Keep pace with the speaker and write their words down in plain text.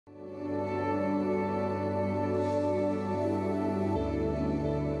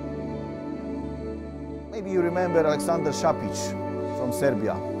maybe you remember Alexander Šapić from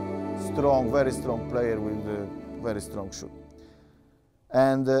Serbia. Strong, very strong player with a very strong shoot.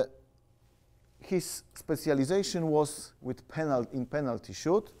 And his specialization was with in penalty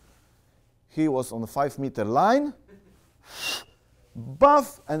shoot. He was on the 5-meter line,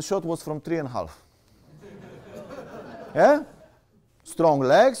 buff, and shot was from 3.5. Yeah? Strong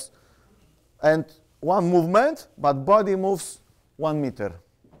legs, and one movement, but body moves 1 meter.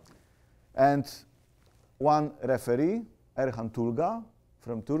 And one referee, Erhan Tulga,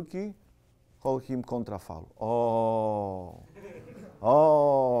 from Turkey, called him contra foul. Oh,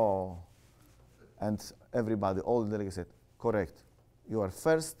 oh. And everybody, all the delegates said, correct. You are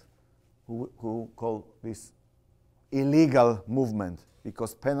first who call this illegal movement,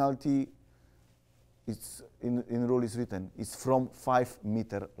 because penalty, it's in rule is written, is from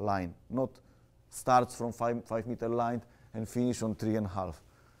 5-meter line, not starts from 5-meter line and finish on 3.5.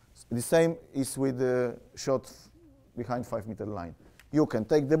 The same is with the shot behind 5-meter line. You can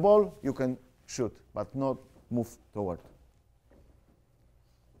take the ball, you can shoot, but not move toward.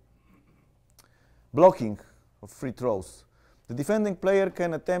 Blocking of free throws. The defending player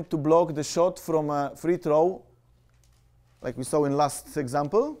can attempt to block the shot from a free throw, like we saw in last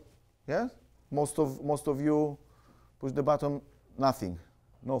example. Yeah? Most of you push the button, nothing,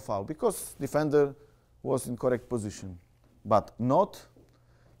 no foul, because defender was in correct position, but not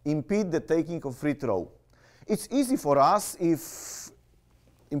impede the taking of free throw. It's easy for us if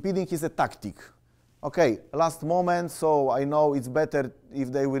impeding is a tactic. Okay, last moment, so I know it's better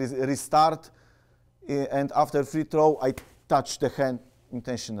if they will restart, and after free throw, I touch the hand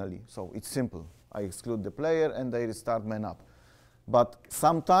intentionally. So it's simple. I exclude the player and they restart man up. But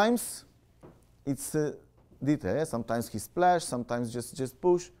sometimes it's detail. Sometimes he splash, sometimes just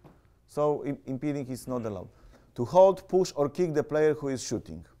push. So impeding is not allowed. To hold, push, or kick the player who is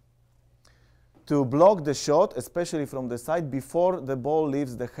shooting. To block the shot, especially from the side, before the ball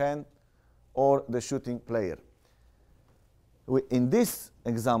leaves the hand or the shooting player. In this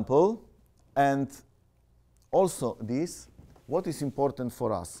example, and also this, what is important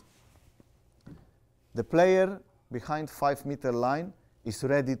for us? The player behind 5-meter line is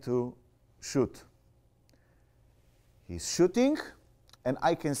ready to shoot. He's shooting, and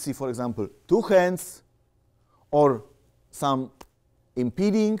I can see, for example, 2 hands, or some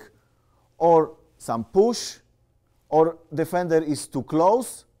impeding, or some push, or defender is too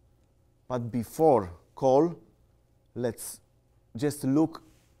close. But before call, let's just look,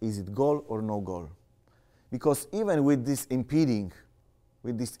 is it goal or no goal? Because even with this impeding,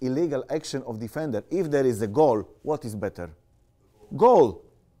 with this illegal action of defender, if there is a goal, what is better? Goal.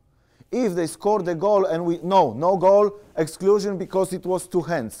 If they score the goal and no goal, exclusion because it was 2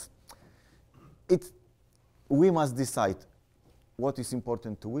 hands. We must decide what is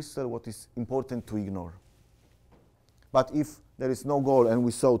important to whistle, what is important to ignore. But if there is no goal and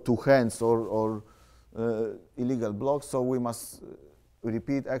we saw 2 hands or illegal blocks, so we must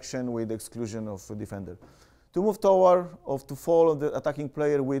repeat action with exclusion of a defender. To move toward or to follow the attacking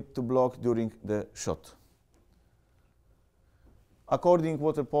player with to block during the shot. According to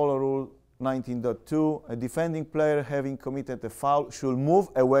Water Polo Rule 19.2, a defending player having committed a foul should move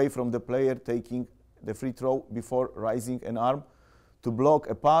away from the player taking the free throw before raising an arm to block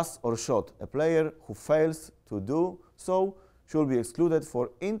a pass or shot. A player who fails to do so should be excluded for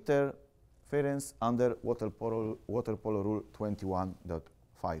interference under Water Polo Rule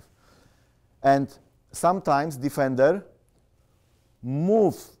 21.5. And sometimes defender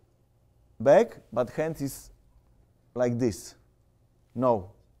move back, but hand is like this.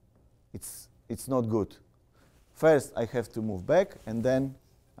 No, it's not good. First, I have to move back, and then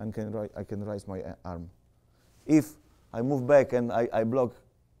I can raise my arm. If I move back and I block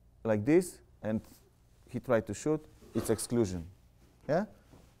like this, and he tried to shoot, it's exclusion. Yeah?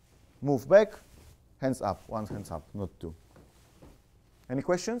 Move back, hands up, 1 hand up, not 2. Any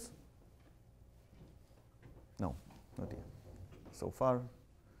questions? No, not yet. So far,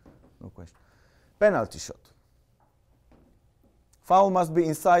 no question. Penalty shot. Foul must be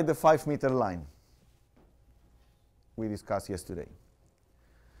inside the 5-meter line. We discussed yesterday.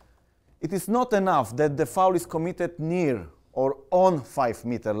 It is not enough that the foul is committed near or on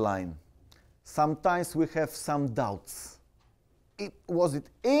 5-meter line. Sometimes we have some doubts. Was it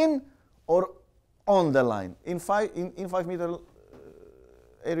in or on the line? In 5-meter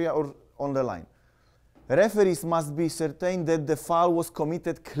area or on the line? Referees must be certain that the foul was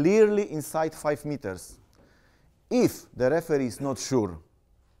committed clearly inside 5 meters. If the referee is not sure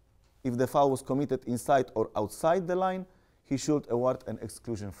if the foul was committed inside or outside the line, he should award an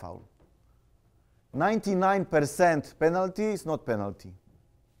exclusion foul. 99% penalty is not penalty.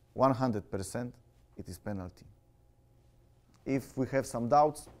 100% it is penalty. If we have some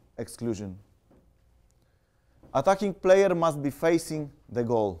doubts, exclusion. Attacking player must be facing the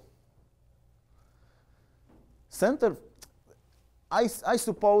goal. Center, I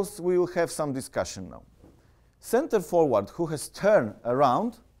suppose we will have some discussion now. Center forward who has turned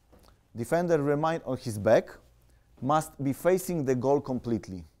around, defender remain on his back, must be facing the goal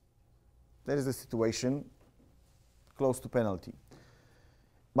completely. There is a situation close to penalty.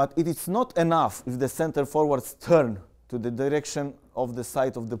 But it is not enough if the center forwards turn to the direction of the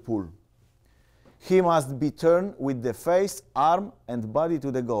side of the pool. He must be turned with the face, arm and body to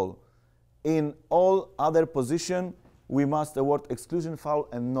the goal. In all other positions, we must award exclusion foul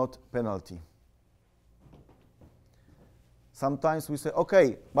and not penalty. Sometimes we say,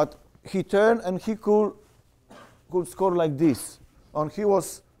 okay, but he turned and he could score like this. And he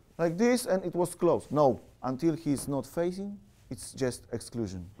was like this and it was close. No, until he is not facing, it's just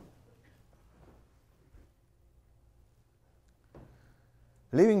exclusion.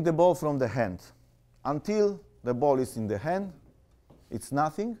 Leaving the ball from the hand. Until the ball is in the hand, it's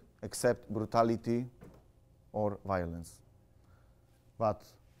nothing except brutality or violence. But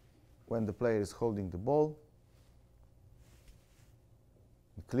when the player is holding the ball,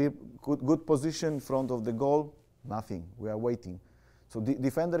 clear, good position in front of the goal, nothing, we are waiting. So the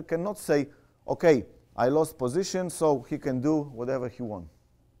defender cannot say, okay, I lost position, so he can do whatever he wants.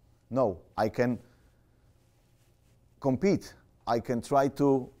 No, I can compete. I can try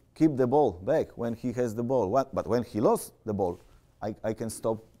to keep the ball back when he has the ball. But when he lost the ball, I can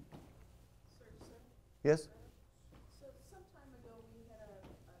stop. Sir. Yes? So some time ago we had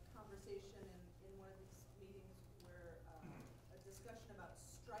a conversation in one of these meetings where a discussion about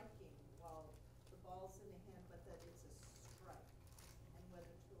striking while the ball's in the hand, but that it's a strike, and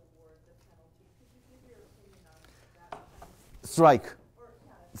whether to award the penalty. Could you give your opinion on that kind of Strike. Or,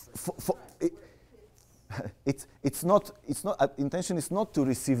 yeah, It's not. Intention is not to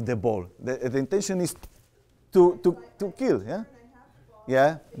receive the ball. The intention is to kill. Yeah.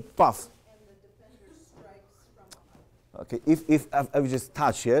 Yeah. Puff. And the defender strikes from. Okay. If I just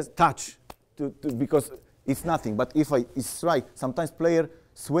touch, yes, touch, because it's nothing. But if I strike, sometimes player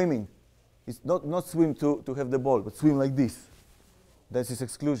swimming, it's not swim to have the ball, but swim like this. That is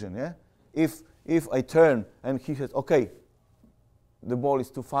exclusion. Yeah. If I turn and he says, okay, the ball is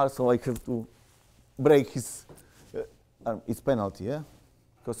too far, so I have to break his arm, it's penalty, yeah?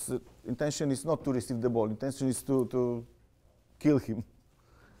 Because intention is not to receive the ball, intention is to kill him.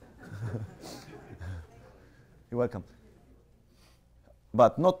 You're welcome.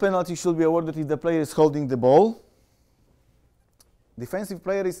 But not penalty should be awarded if the player is holding the ball. Defensive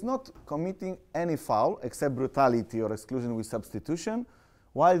player is not committing any foul except brutality or exclusion with substitution,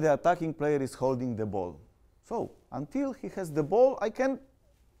 while the attacking player is holding the ball. So until he has the ball, I can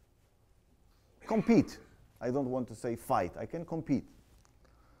compete. I don't want to say fight. I can compete.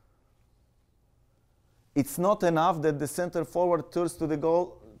 It's not enough that the center forward turns to the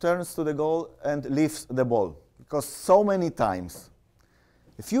goal and leaves the ball, because so many times,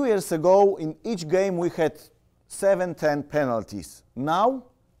 a few years ago, in each game we had 7-10 penalties. Now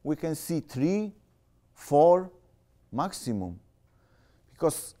we can see 3, 4 maximum,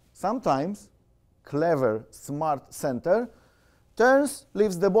 because sometimes clever, smart center turns,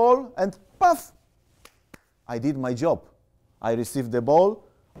 leaves the ball, and puff! I did my job. I received the ball,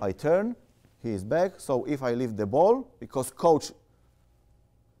 I turn, he is back. So if I leave the ball, because coach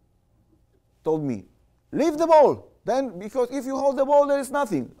told me, leave the ball. Then, because if you hold the ball, there is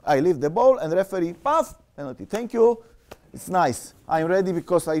nothing. I leave the ball, and referee, puff, penalty. Thank you. It's nice. I'm ready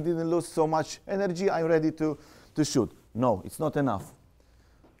because I didn't lose so much energy. I'm ready to shoot. No, it's not enough.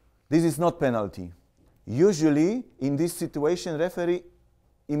 This is not penalty. Usually, in this situation, referee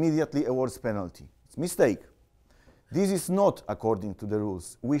immediately awards penalty. It's a mistake. This is not according to the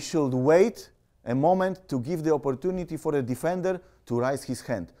rules. We should wait a moment to give the opportunity for a defender to raise his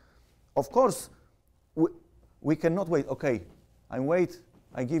hand. Of course, we cannot wait. Okay,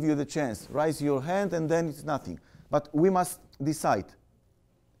 I give you the chance. Raise your hand and then it's nothing. But we must decide.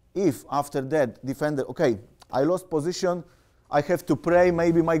 If after that defender, okay, I lost position, I have to pray,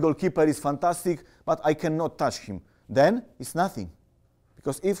 maybe my goalkeeper is fantastic, but I cannot touch him. Then it's nothing.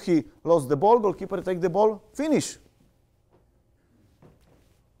 Because if he lost the ball, goalkeeper take the ball, finish.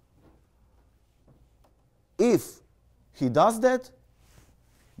 If he does that,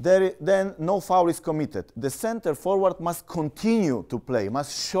 then no foul is committed. The center forward must continue to play,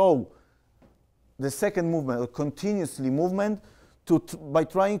 must show the second movement, or continuously movement, by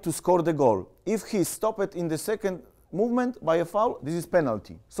trying to score the goal. If he stopped in the second movement by a foul, this is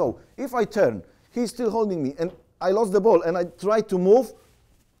penalty. So if I turn, he's still holding me, and I lost the ball, and I try to move,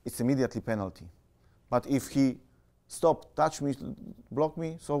 it's immediately penalty. But if he stop, touch me, block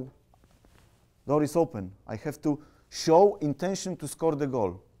me, so door is open. I have to show intention to score the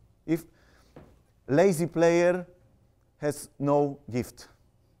goal. If lazy player has no gift.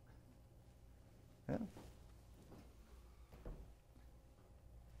 Yeah?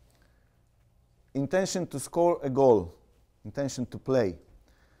 Intention to score a goal, intention to play.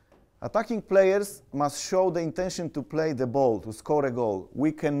 Attacking players must show the intention to play the ball, to score a goal.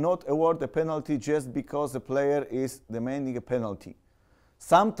 We cannot award a penalty just because the player is demanding a penalty.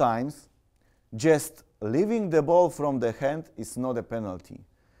 Sometimes just leaving the ball from the hand is not a penalty.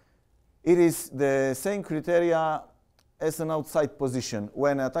 It is the same criteria as an outside position.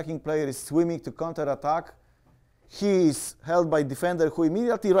 When an attacking player is swimming to counter-attack, he is held by defender who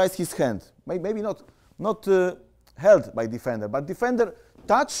immediately raises his hand. Maybe not held by defender, but defender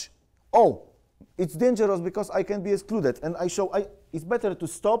touch, oh, it's dangerous because I can be excluded. And it's better to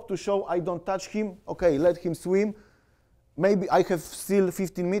stop to show I don't touch him. Okay, let him swim. Maybe I have still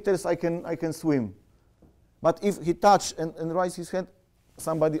 15 meters, I can swim. But if he touch and raises his hand,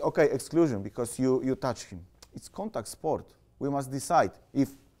 somebody, okay, exclusion because you touch him. It's contact sport. We must decide if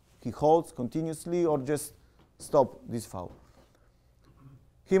he holds continuously or just stop this foul.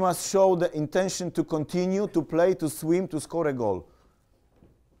 He must show the intention to continue, to play, to swim, to score a goal.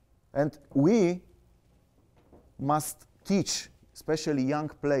 And we must teach, especially young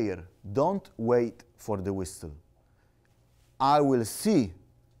player, don't wait for the whistle. I will see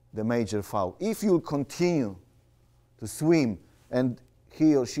the major foul. If you continue to swim and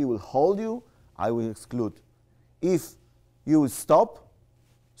he or she will hold you, I will exclude. If you will stop,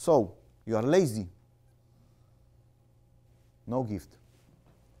 so you are lazy. No gift.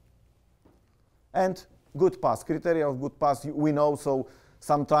 And good pass, criteria of good pass, we know, so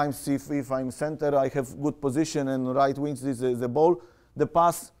sometimes if I'm center, I have good position and right wings is the ball, the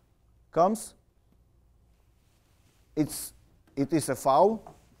pass comes, it is a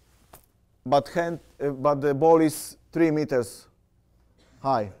foul, but the ball is 3 meters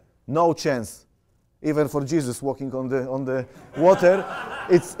high, no chance. Even for Jesus walking on the water,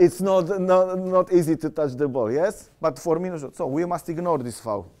 it's not easy to touch the ball, yes? But for me, so we must ignore this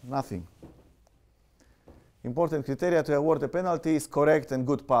foul, nothing. Important criteria to award a penalty is correct and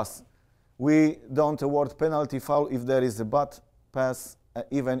good pass. We don't award penalty foul if there is a bad pass,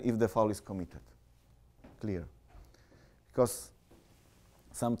 even if the foul is committed. Clear. Because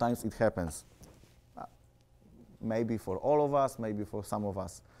sometimes it happens. Maybe for all of us, maybe for some of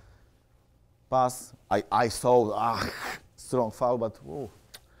us. Pass, I saw strong foul, but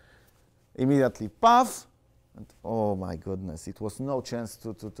immediately puff, and oh my goodness, it was no chance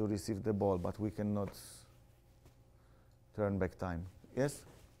to receive the ball, but we cannot turn back time. Yes?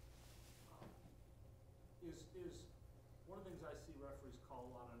 Is one of the things I see referees call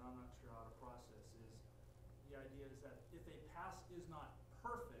on, and I'm not sure how to process, is the idea is that if a pass is not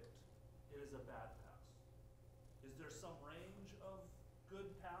perfect, it is a bad pass. Is there some range of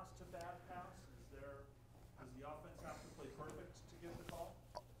good pass to bad pass? Does the offense have to play perfect to get the call?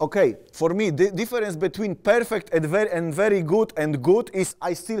 Okay, for me, the difference between perfect and very good and good is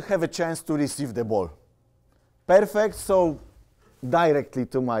I still have a chance to receive the ball. Perfect, so directly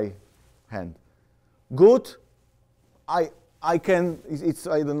to my hand. Good, I can, it's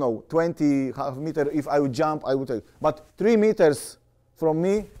I don't know, 20 half meter, if I would jump, I would take. But 3 meters from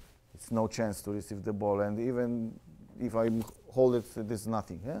me, it's no chance to receive the ball, and even if I hold it, there's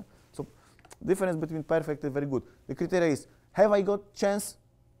nothing. Yeah? So difference between perfect and very good. The criteria is, have I got chance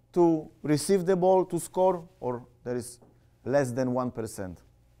to receive the ball, to score, or there is less than 1%,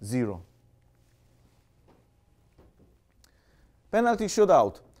 0. Penalty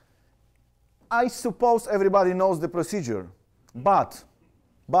shootout. I suppose everybody knows the procedure, but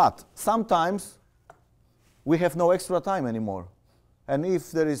sometimes we have no extra time anymore. And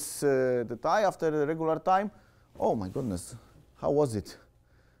if there is the tie after the regular time, oh my goodness, how was it?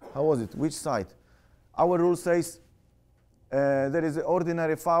 How was it? Which side? Our rule says there is an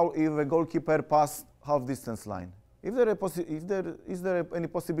ordinary foul if a goalkeeper passed half distance line. Is there any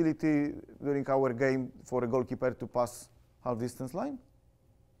possibility during our game for a goalkeeper to pass half distance line?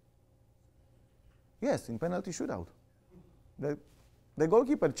 Yes, in penalty shootout. The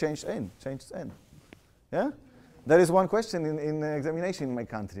goalkeeper changed end. Yeah? There is one question in examination in my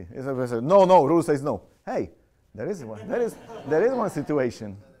country. No, rule says no. Hey, there is one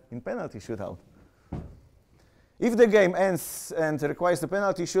situation in penalty shootout. If the game ends and requires a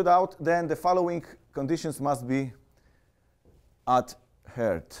penalty shootout, then the following conditions must be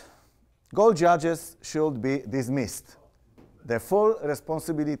adhered. Goal judges should be dismissed. The full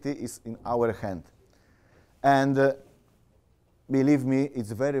responsibility is in our hand. And believe me,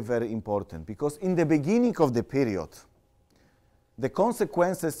 it's very, very important, because in the beginning of the period, the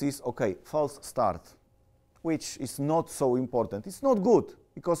consequences is, okay, false start, which is not so important. It's not good,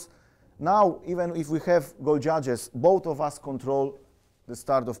 because now, even if we have goal judges, both of us control the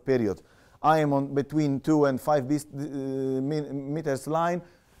start of period. I am on between 2 and 5 meters line.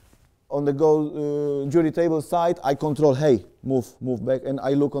 On the goal jury table side, I control, hey, move back, and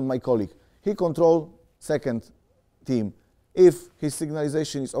I look on my colleague. He control second team. If his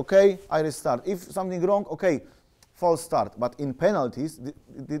signalization is okay, I restart. If something wrong, okay, false start. But in penalties,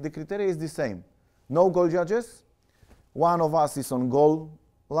 the criteria is the same. No goal judges. One of us is on goal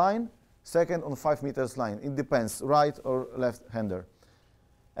line, second on 5 meters line. It depends, right or left hander.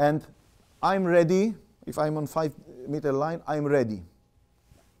 And I'm ready. If I'm on 5 meter line, I'm ready.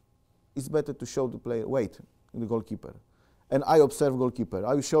 It's better to show the player, wait, the goalkeeper. And I observe goalkeeper.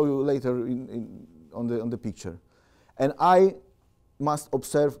 I will show you later on the picture. And I must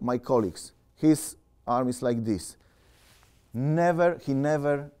observe my colleagues. His arm is like this. He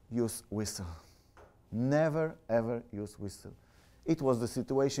never use whistle. Never, ever use whistle. It was the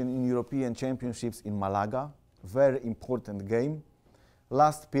situation in European Championships in Malaga. Very important game.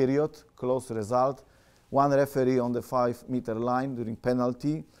 Last period, close result. One referee on the 5 meter line during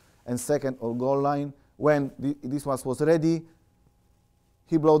penalty, and second on goal line. When this was ready,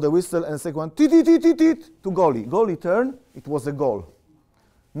 he blew the whistle, and second one, to goalie. Goalie turn, it was a goal.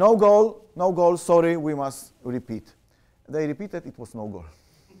 No goal, sorry, we must repeat. They repeated, it was no goal.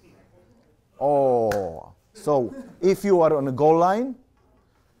 Oh, so if you are on a goal line,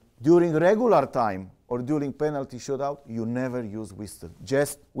 during regular time or during penalty shootout, you never use whistle.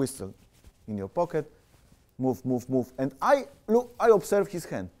 Just whistle in your pocket, move. And I observe his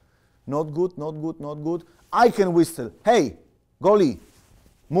hand. Not good. I can whistle. Hey, goalie,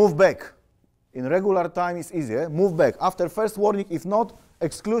 move back. In regular time, it's easier. Move back. After first warning, if not,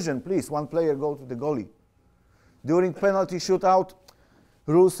 exclusion, please. One player go to the goalie. During penalty shootout,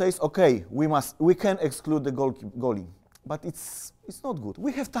 rule says, okay, we can exclude the goalie. But it's not good.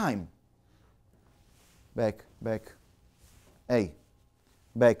 We have time. Back. Hey,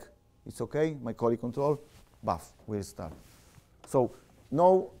 back. It's okay. My colleague control. Buff. We'll start. So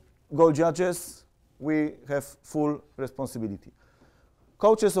no goal judges. We have full responsibility.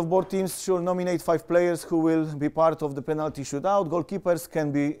 Coaches of both teams should nominate 5 players who will be part of the penalty shootout. Goalkeepers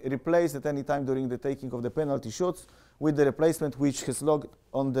can be replaced at any time during the taking of the penalty shots with the replacement which has logged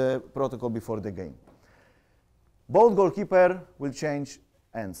on the protocol before the game. Both goalkeeper will change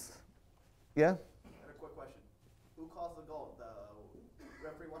ends. Yeah? I have a quick question. Who calls the goal? The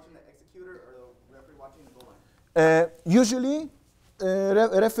referee watching the executor or the referee watching the goal line? Usually,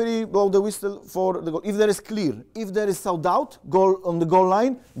 referee blow the whistle for the goal. If there is clear, if there is some doubt, goal on the goal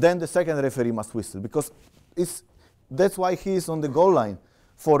line, then the second referee must whistle, because that's why he is on the goal line.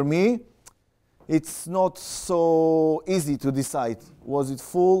 For me, it's not so easy to decide, was it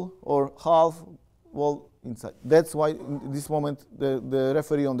full or half, well, inside. That's why in this moment the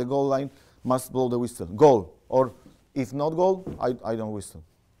referee on the goal line must blow the whistle. Goal, or if not goal, I don't whistle.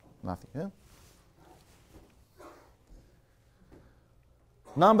 Nothing, yeah?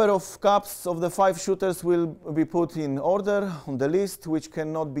 Number of caps of the 5 shooters will be put in order on the list, which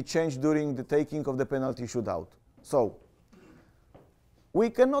cannot be changed during the taking of the penalty shootout. So, we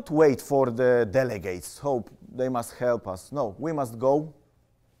cannot wait for the delegates, hope they must help us. No, we must go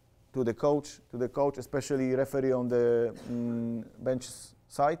to the coach, especially referee on the bench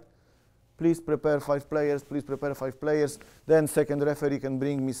side. Please prepare 5 players, Then second referee can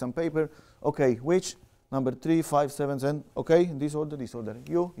bring me some paper. Okay, which? Number 3, 5, 7, 10. Okay, this order.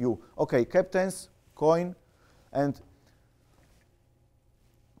 You. Okay, captains, coin. And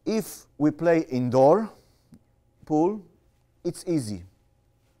if we play indoor pool, it's easy.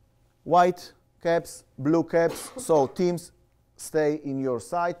 White caps, blue caps. So teams stay in your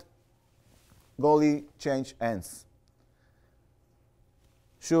side. Goalie change ends.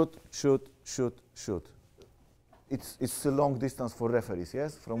 Shoot. It's a long distance for referees,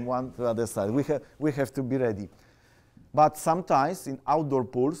 yes? From one to the other side. We have to be ready. But sometimes in outdoor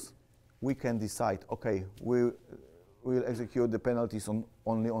pools, we can decide, okay, we will execute the penalties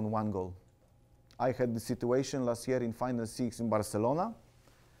only on one goal. I had the situation last year in Final 6 in Barcelona,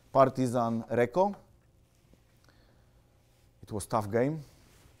 Partizan Reco. It was a tough game,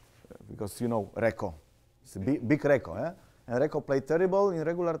 because you know Reco. It's a big Reco, eh? And Reco played terrible. In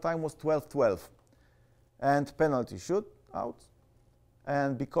regular time was 12-12. And penalty shoot out.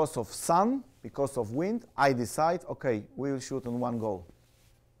 And because of sun, because of wind, I decide, okay, we will shoot on one goal.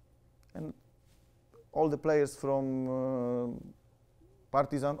 And all the players from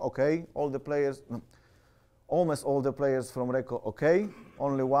Partizan, okay, all the players, Almost all the players from Reco, okay,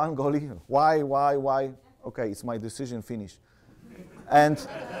 only one goalie, why? Okay, it's my decision, finish. And,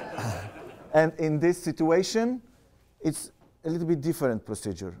 and in this situation, it's a little bit different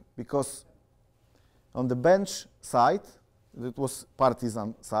procedure, because on the bench side, that was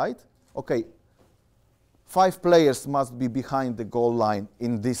partisan side, okay, 5 players must be behind the goal line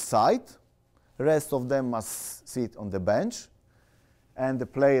in this side, rest of them must sit on the bench, and the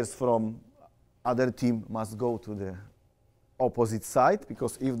players from other team must go to the opposite side,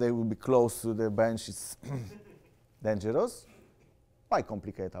 because if they will be close to the bench, it's dangerous. Why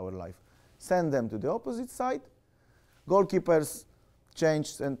complicate our life? Send them to the opposite side. Goalkeepers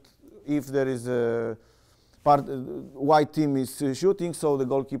change, and if there is a white team is shooting, so the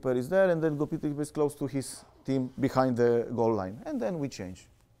goalkeeper is there, and then goalkeeper is close to his team behind the goal line, and then we change.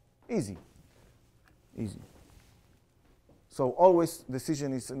 Easy. Easy. So always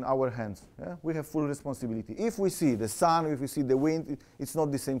decision is in our hands. Yeah? We have full responsibility. If we see the sun, if we see the wind, it's not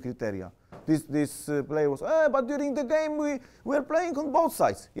the same criteria. This player was, but during the game we are playing on both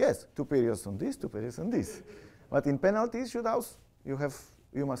sides. Yes, 2 periods on this, 2 periods on this. But in penalties, shootouts,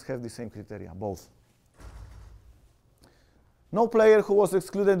 you must have the same criteria, both. No player who was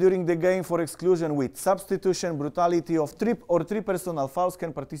excluded during the game for exclusion with substitution, brutality of 3 personal fouls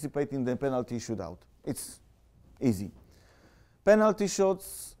can participate in the penalty shootout. It's easy. Penalty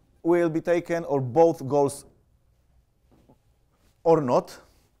shots will be taken or both goals or not.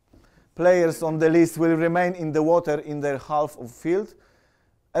 Players on the list will remain in the water in their half of field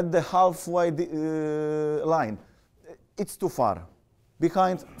at the halfway line. It's too far,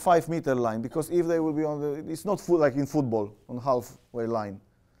 behind 5-meter line, because if they will be on the, it's not like in football, on halfway line.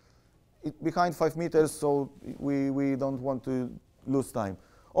 Behind 5 meters, so we don't want to lose time.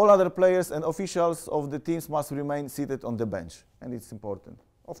 All other players and officials of the teams must remain seated on the bench, and it's important.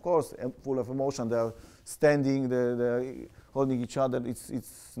 Of course, full of emotion, they're standing, they're holding each other,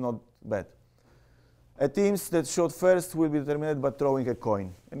 it's not bad. Teams that shot first will be determined by throwing a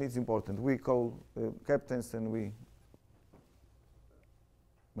coin, and it's important. We call captains and we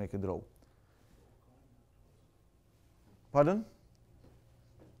make a draw. Pardon?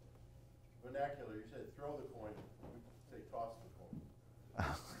 Vernacular, you said throw the coin, we say toss the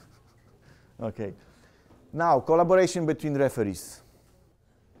coin. Okay. Now, collaboration between referees.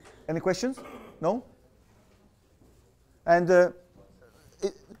 Any questions? No? And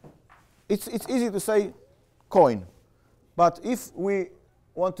it's easy to say coin, but if we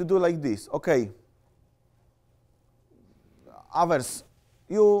want to do like this, okay, others,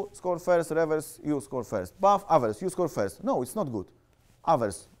 you score first, reverse, you score first. Buff, others, you score first. No, it's not good.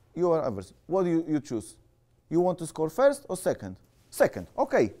 Others, you are others. What do you choose? You want to score first or second? Second.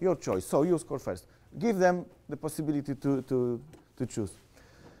 Okay, your choice. So you score first. Give them the possibility to choose.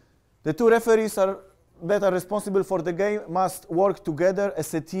 The 2 referees that are responsible for the game must work together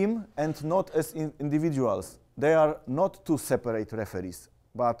as a team and not as individuals. They are not 2 separate referees,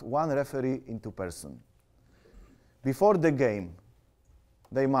 but 1 referee in 2 persons. Before the game,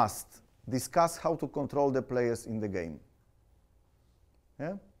 they must discuss how to control the players in the game.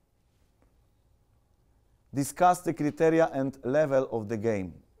 Yeah? Discuss the criteria and level of the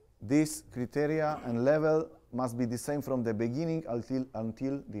game. These criteria and level must be the same from the beginning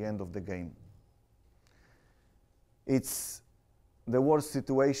until the end of the game. It's the worst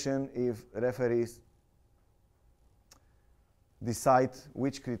situation if referees decide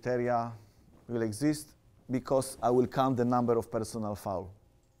which criteria will exist, because I will count the number of personal foul.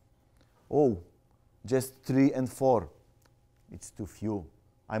 Oh, just 3 and 4. It's too few.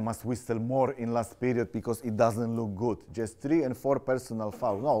 I must whistle more in last period because it doesn't look good. Just 3 and 4 personal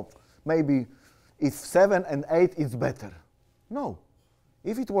foul. No, maybe if 7 and 8, it's better. No.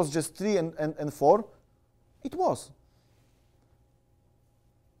 If it was just 3 and 4, it was.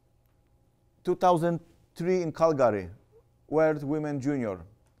 2003 in Calgary, World Women Junior,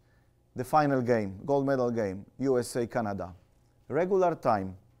 the final game, gold medal game, USA, Canada. Regular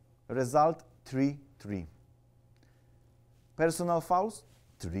time, result 3-3. Personal fouls,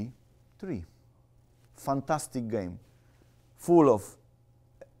 3-3. Fantastic game, full of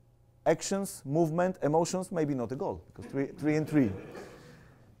actions, movement, emotions, maybe not a goal, because 3-3.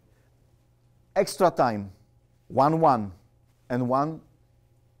 Extra time, 1-1, and 1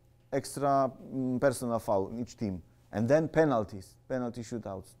 extra personal foul in each team. And then penalties, penalty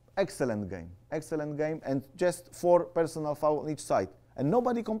shootouts. Excellent game, and just 4 personal foul on each side. And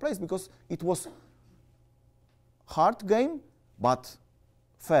nobody complains because it was hard game, but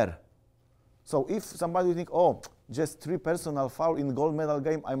fair. So if somebody think, oh, just 3 personal foul in gold medal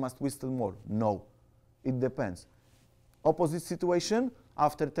game, I must whistle more. No, it depends. Opposite situation,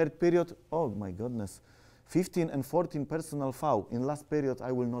 after 3rd period, oh my goodness, 15 and 14 personal foul. In last period,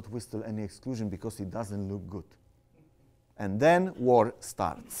 I will not whistle any exclusion because it doesn't look good. And then war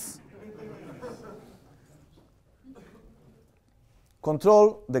starts.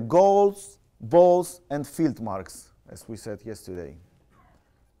 Control the goals, balls, and field marks, as we said yesterday.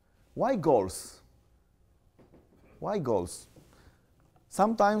 Why goals? Why goals?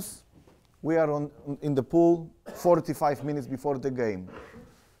 Sometimes we are in the pool 45 minutes before the game.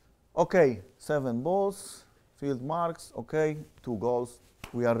 Okay, 7 balls, field marks, okay, 2 goals,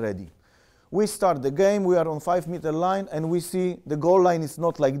 we are ready. We start the game, we are on 5-meter line, and we see the goal line is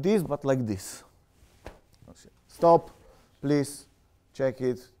not like this, but like this. Stop, please, check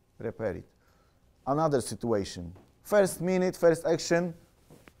it, repair it. Another situation. First minute, first action,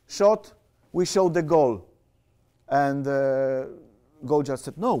 shot, we show the goal. And goal judge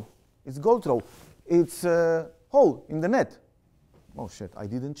said, no, it's goal throw. It's a hole in the net. Oh shit, I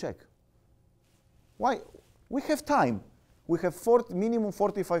didn't check. Why? We have time. We have minimum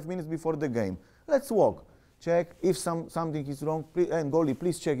 45 minutes before the game. Let's walk. Check if something is wrong. And goalie,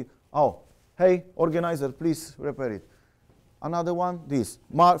 please check it. Oh, hey, organizer, please repair it. Another one, this.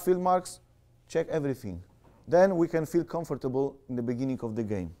 Field marks, check everything. Then we can feel comfortable in the beginning of the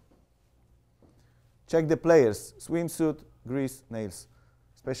game. Check the players, swimsuit, grease, nails,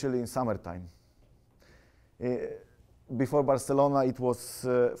 especially in summertime. Before Barcelona, it was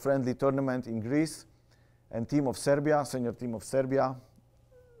a friendly tournament in Greece, and team of Serbia, senior team of Serbia,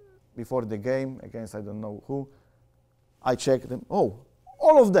 before the game against I don't know who, I checked them. Oh,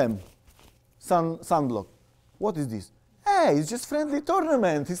 all of them, sunblock. What is this? Hey, it's just friendly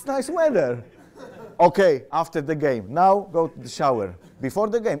tournament. It's nice weather. Okay, after the game. Now go to the shower. Before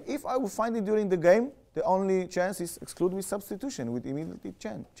the game. If I will find it during the game, the only chance is exclude with substitution, with immediately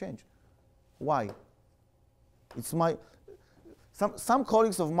change. Why? It's my. Some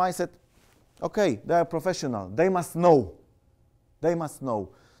colleagues of mine said, okay, they are professional. They must know. They must know.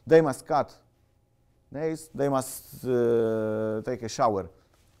 They must cut nails. They must take a shower.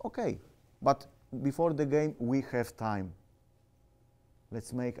 Okay, but before the game, we have time.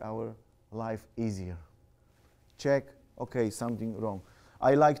 Let's make our life easier. Check, okay, something wrong.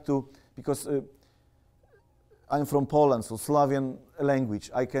 I like to, because I'm from Poland, so Slavian language.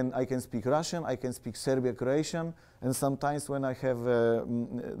 I can speak Russian, I can speak Serbia-Croatian, and sometimes when I have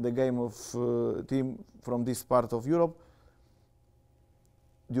the game of team from this part of Europe,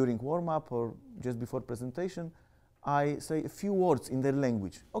 during warm-up or just before presentation, I say a few words in their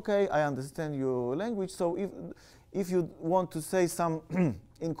language. Okay, I understand your language, so if you want to say some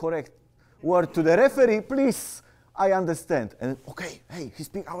incorrect word to the referee, please, I understand. And okay, hey, he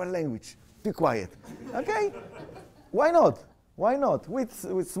speaks our language. Be quiet. Okay? Why not? Why not? With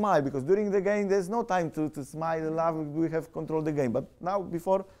smile, because during the game there's no time to smile and laugh. We have controlled the game. But now,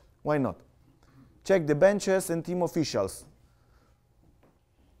 before, why not? Check the benches and team officials.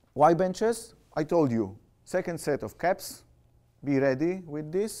 Why benches? I told you. Second set of caps. Be ready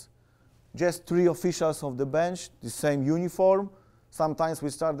with this. Just 3 officials of the bench, the same uniform. Sometimes we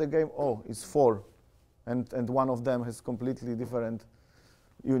start the game, oh, it's 4. And one of them has completely different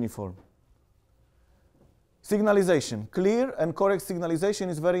uniform. Signalization. Clear and correct signalization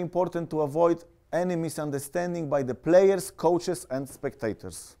is very important to avoid any misunderstanding by the players, coaches, and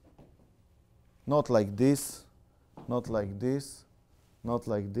spectators. Not like this, not like this, not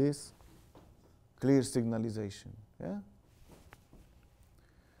like this. Clear signalization. Yeah?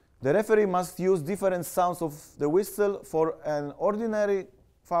 The referee must use different sounds of the whistle for an ordinary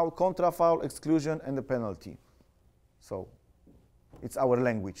foul, contra foul, exclusion, and a penalty. So it's our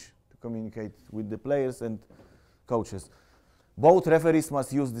language to communicate with the players and coaches. Both referees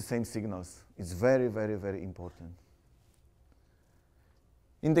must use the same signals. It's very, very, very important.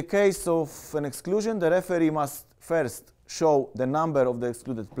 In the case of an exclusion, the referee must first show the number of the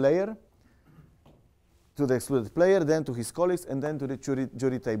excluded player to the excluded player, then to his colleagues, and then to the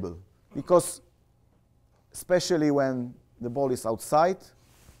jury table. Because especially when the ball is outside,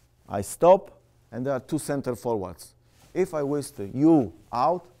 I stop, and there are 2 center forwards. If I whistle you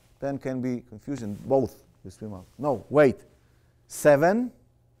out, then can be confusion, both will swim out. No, wait, 7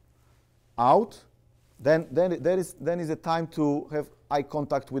 out, then is a time to have eye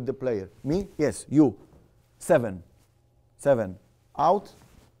contact with the player. Me? Yes, you. 7 out,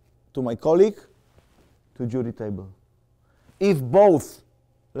 to my colleague, to jury table. If both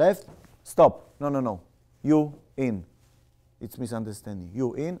left, stop. No. You in. It's misunderstanding.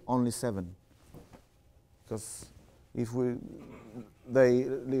 You in, only 7. Because if they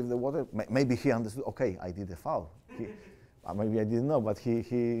leave the water, maybe he understood, okay, I did a foul. Maybe I didn't know, but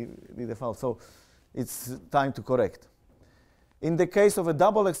he did a foul. So it's time to correct. In the case of a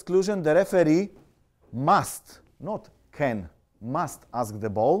double exclusion, the referee must, not can, must ask the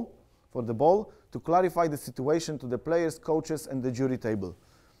ball, for the ball, to clarify the situation to the players, coaches, and the jury table.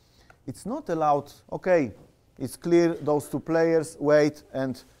 It's not allowed, okay, it's clear, those two players, wait,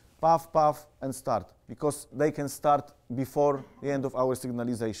 and puff, puff, and start, because they can start before the end of our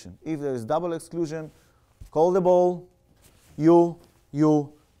signalization. If there is double exclusion, call the ball, you,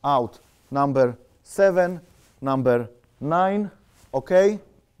 out. Number 7, number 9, okay,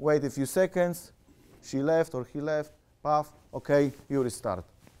 wait a few seconds, she left or he left, puff, okay, you restart.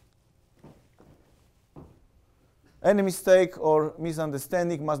 Any mistake or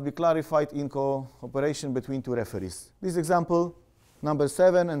misunderstanding must be clarified in cooperation between two referees. This example, number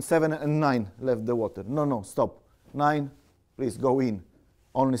 7 and 9 left the water. No, no, stop. 9, please go in.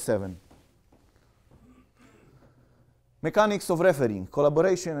 Only 7. Mechanics of refereeing,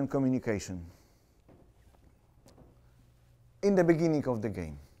 collaboration and communication. In the beginning of the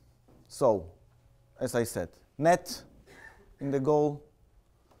game. So, as I said, net in the goal,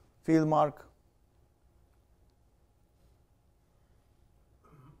 field mark,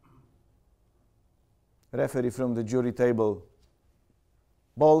 referee from the jury table,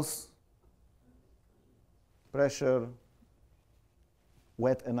 balls, pressure,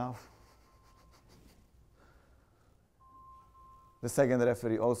 wet enough. The second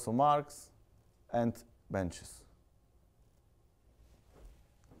referee also marks, and benches.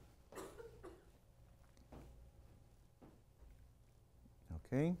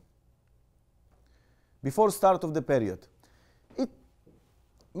 Okay. Before start of the period,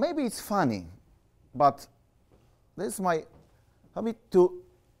 maybe it's funny, but this is my habit to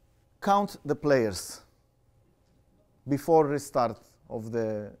count the players before restart of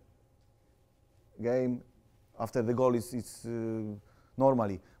the game. After the goal is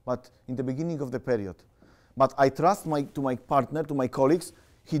normally, but in the beginning of the period. But I trust to my partner, to my colleagues,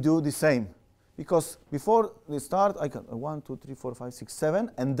 he do the same. Because before the start, I can 1, 2, 3, 4, 5, 6,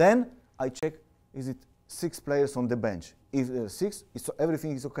 7, and then I check, is it 6 players on the bench? If there are 6,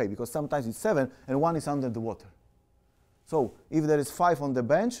 everything is okay, because sometimes it's 7 and 1 is under the water. So if there is 5 on the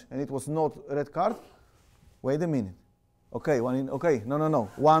bench and it was not a red card, wait a minute. Okay, 1 in, okay, no,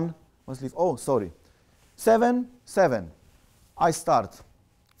 1 must leave. Oh, sorry. 7, 7. I start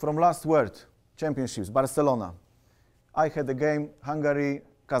from last word, championships, Barcelona. I had a game, Hungary,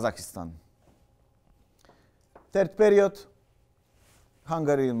 Kazakhstan. Third period,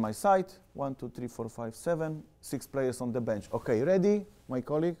 Hungary on my side, 1, 2, 3, 4, 5, 7, 6 players on the bench. Okay, ready, my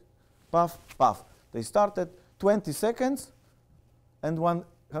colleague, puff, puff. They started 20 seconds, and 1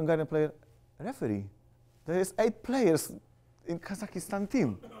 Hungarian player, referee. There is 8 players in Kazakhstan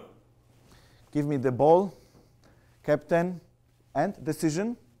team. Give me the ball, captain, and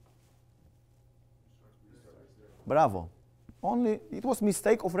decision. Bravo. Only, it was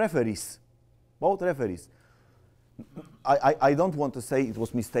mistake of referees, both referees. I don't want to say it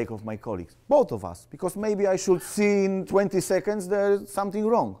was mistake of my colleagues, both of us, because maybe I should see in 20 seconds there's something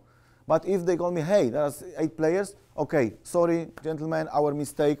wrong. But if they call me, hey, there's 8 players, okay, sorry, gentlemen, our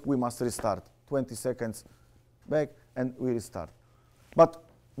mistake, we must restart. 20 seconds back, and we restart. But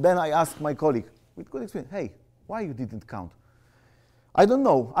then I asked my colleague, with good experience, hey, why you didn't count? I don't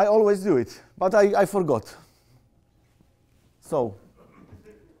know, I always do it, but I forgot. So,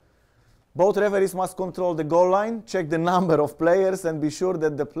 both referees must control the goal line, check the number of players, and be sure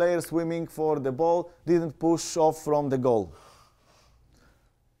that the player swimming for the ball didn't push off from the goal.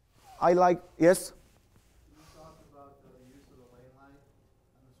 I like, yes? You talked about the use of the lane line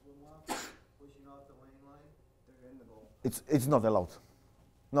on the swim off, pushing off the lane line, they're in the goal. It's not allowed.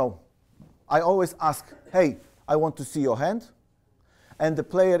 No. I always ask, hey, I want to see your hand. And the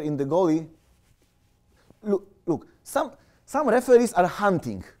player in the goalie, look, some referees are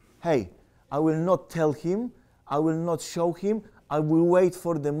hunting. Hey, I will not tell him, I will not show him, I will wait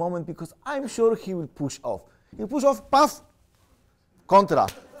for the moment because I'm sure he will push off. He'll push off, puff, contra.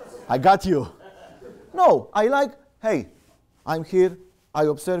 I got you. No, I like, hey, I'm here, I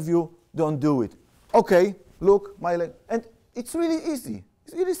observe you, don't do it. Okay, look, my leg. And it's really easy,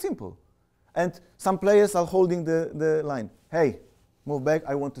 it's really simple. And some players are holding the line. Hey, move back,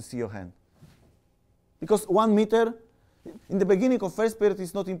 I want to see your hand. Because 1 meter, in the beginning of first period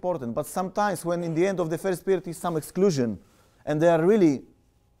is not important, but sometimes when in the end of the first period is some exclusion, and they are really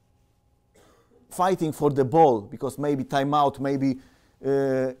fighting for the ball, because maybe timeout, maybe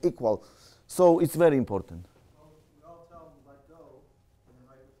equal. So it's very important. Well, we all tell them let go, and then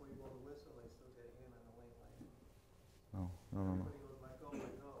right before you blow the whistle, they still get in on the lane line. No. Everybody goes let go,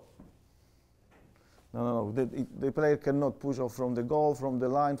 let go. No. The player cannot push off from the goal, from the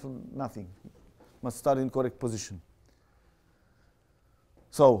line, from nothing. Must start in correct position.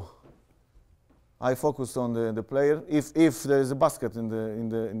 So, I focus on the player. If there is a basket in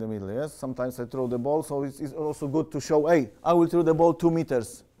the middle, yes. Sometimes I throw the ball, so it's also good to show, hey, I will throw the ball 2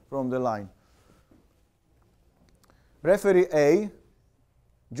 meters from the line. Referee A,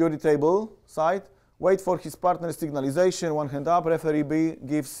 jury table side, wait for his partner's signalization, one hand up. Referee B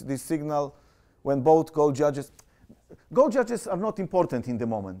gives this signal when both goal judges. Goal judges are not important in the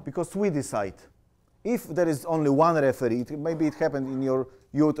moment because we decide. If there is only one referee, maybe it happened in your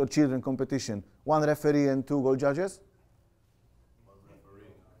youth or children competition, one referee and 2 goal judges? One referee.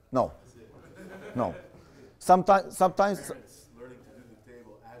 No. No. Sometimes Learning to do the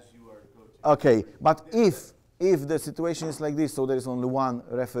table as you are coaching. okay, but if the situation is like this, so there is only one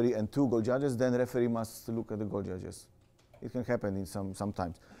referee and 2 goal judges, then referee must look at the goal judges. It can happen in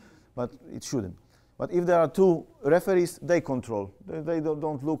sometimes, but it shouldn't. But if there are 2 referees, they control. They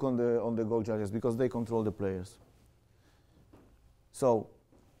don't look on the goal judges because they control the players. So,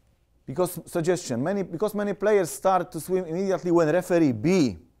 because many players start to swim immediately when referee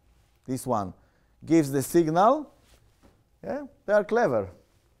B, this one, gives the signal. Yeah, they are clever.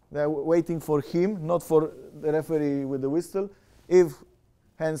 They are waiting for him, not for the referee with the whistle. If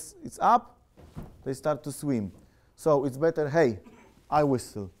hands it's up, they start to swim. So it's better, hey, I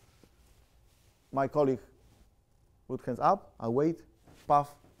whistle. My colleague put hands up, I wait,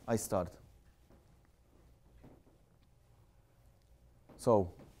 puff, I start.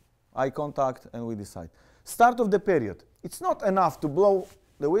 So, eye contact and we decide. Start of the period. It's not enough to blow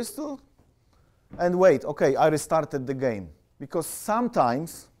the whistle and wait, okay, I restarted the game. Because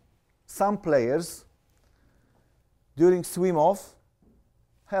sometimes, some players, during swim off,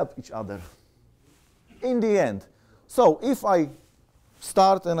 help each other. In the end. So, if I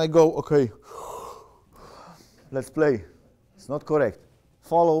start and I go, okay, let's play. It's not correct.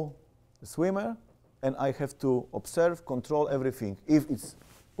 Follow the swimmer, and I have to observe, control everything. If it's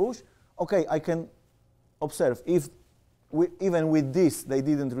push, okay, I can observe. If even with this they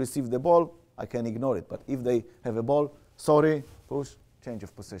didn't receive the ball, I can ignore it. But if they have a ball, sorry, push, change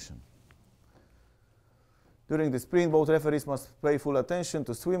of position. During the sprint, both referees must pay full attention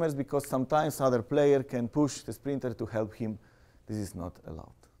to swimmers because sometimes other player can push the sprinter to help him. This is not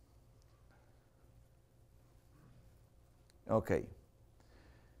allowed. Okay.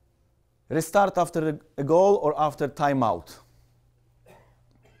 Restart after a goal or after timeout.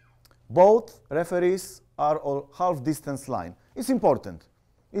 Both referees are on half distance line. It's important.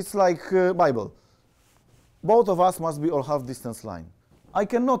 It's like Bible. Both of us must be on half distance line. I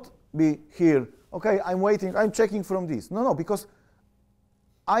cannot be here, okay, I'm waiting, I'm checking from this. No, because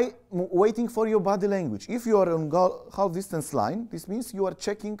I'm waiting for your body language. If you are on half distance line, this means you are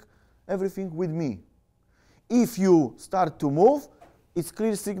checking everything with me. If you start to move, it's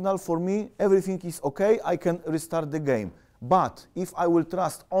clear signal for me, everything is okay, I can restart the game. But if I will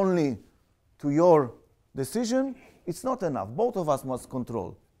trust only to your decision, it's not enough. Both of us must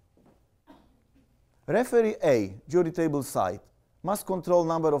control. Referee A, jury table side, must control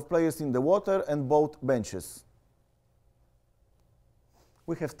number of players in the water and both benches.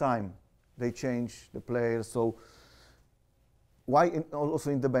 We have time. They change the players, so why also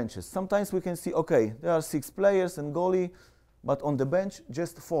in the benches? Sometimes we can see, okay, there are 6 players and goalie, but on the bench,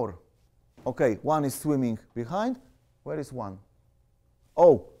 just 4. Okay, 1 is swimming behind. Where is 1?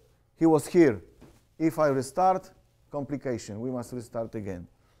 Oh, he was here. If I restart, complication. We must restart again.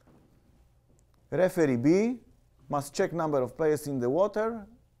 Referee B must check number of players in the water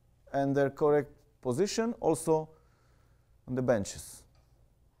and their correct position, also on the benches.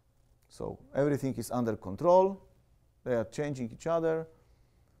 So everything is under control. They are changing each other.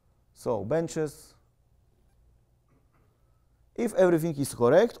 So benches. If everything is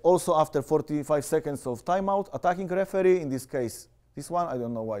correct, also after 45 seconds of timeout, attacking referee, in this case, this one, I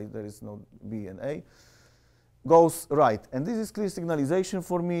don't know why there is no B and A, goes right. And this is clear signalization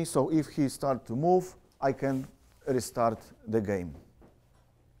for me, so if he starts to move, I can restart the game.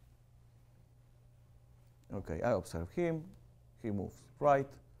 Okay, I observe him, he moves right,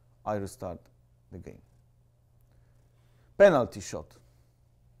 I restart the game. Penalty shot.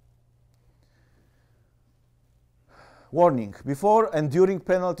 Warning, before and during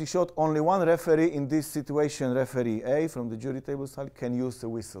penalty shot, only one referee, in this situation referee A from the jury table side, can use a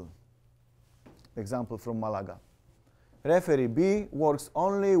whistle. Example from Malaga. Referee B works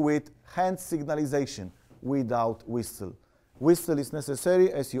only with hand signalization without whistle. Whistle is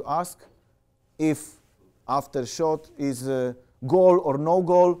necessary, as you ask, if after shot is a goal or no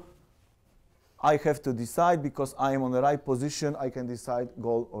goal. I have to decide because I am on the right position, I can decide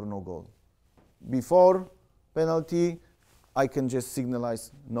goal or no goal. Before penalty, I can just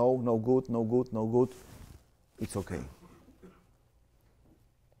signalize no, no good, no good, no good. It's okay.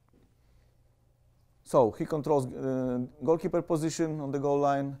 So he controls goalkeeper position on the goal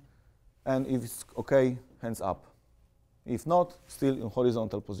line, and if it's okay, hands up. If not, still in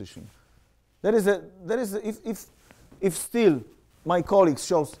horizontal position. If still my colleague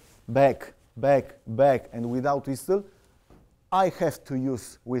shows back, and without whistle, I have to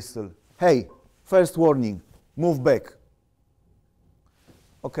use whistle. Hey, first warning, move back.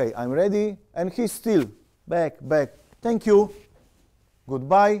 Okay, I'm ready, and he's still back. Thank you,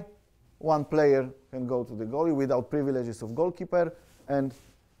 goodbye. One player can go to the goalie without privileges of goalkeeper, and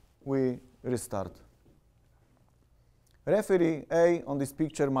we restart. Referee A on this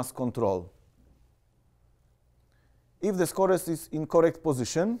picture must control. If the scorer is in correct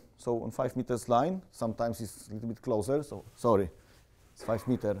position, so on 5 meters line, sometimes it's a little bit closer, so sorry, it's 5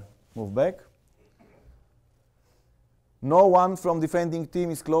 meter, move back. No one from defending team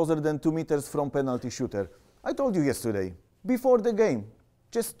is closer than 2 meters from penalty shooter. I told you yesterday, before the game,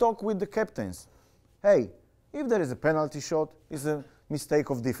 just talk with the captains. Hey, if there is a penalty shot, it's a mistake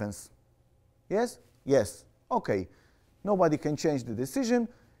of defense. Yes? Yes. Okay. Nobody can change the decision.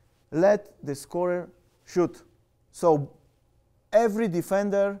 Let the scorer shoot. So every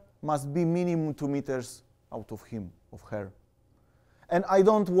defender must be minimum 2 meters out of him, of her. And I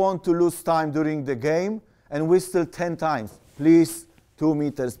don't want to lose time during the game and whistle 10 times. Please, 2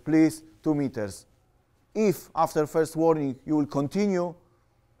 meters, please, 2 meters. If after first warning you will continue,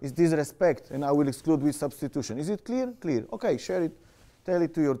 it's disrespect, and I will exclude with substitution. Is it clear? Clear. Okay, share it, tell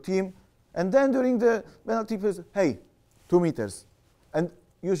it to your team. And then during the penalty, hey, 2 meters. And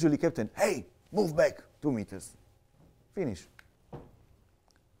usually captain, hey, move back, 2 meters. Finish.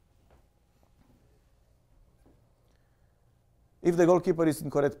 If the goalkeeper is in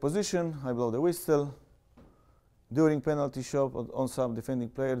correct position, I blow the whistle. During penalty shot on some defending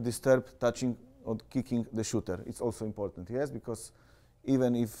player, disturb, touching or kicking the shooter. It's also important, yes, because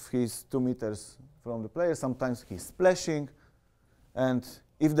even if he's 2 meters from the player, sometimes he's splashing. And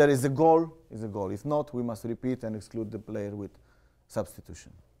if there is a goal, it's a goal. If not, we must repeat and exclude the player with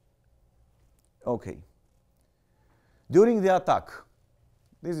substitution. Okay. During the attack,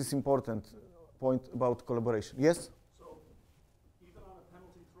 this is important point about collaboration. Yes? So, even on a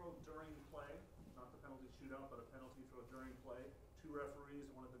penalty throw during play, not the penalty shootout, but a penalty throw during play, 2 referees,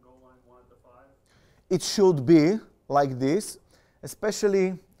 one at the goal line, one at the 5? It should be like this,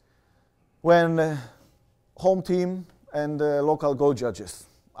 especially when home team and local goal judges.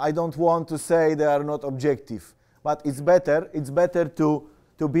 I don't want to say they are not objective, but it's better to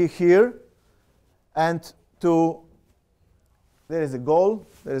be here and there is a goal,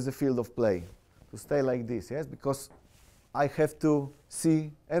 there is a field of play. To stay like this, yes, because I have to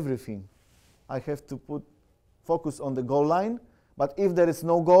see everything. I have to focus on the goal line, but if there is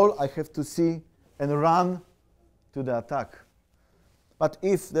no goal, I have to see and run to the attack. But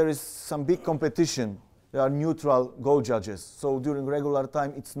if there is some big competition, there are neutral goal judges, so during regular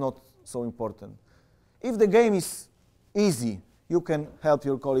time it's not so important. If the game is easy, you can help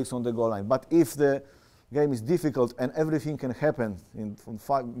your colleagues on the goal line, but if the game is difficult and everything can happen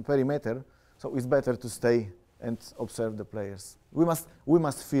from perimeter, so it's better to stay and observe the players. We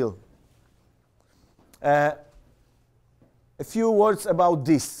must feel. A few words about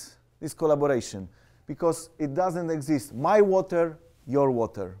this collaboration, because it doesn't exist. My water, your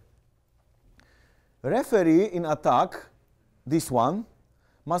water. Referee in attack, this one,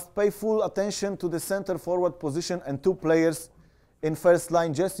 must pay full attention to the center forward position and 2 players in first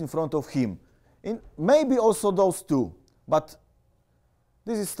line just in front of him. Maybe also those 2, but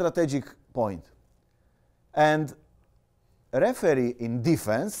this is strategic point. And referee in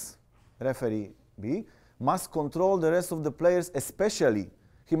defense, referee B, must control the rest of the players, especially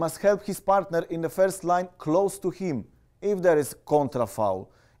he must help his partner in the first line close to him. If there is contra foul,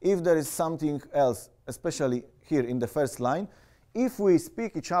 if there is something else, especially here in the first line, if we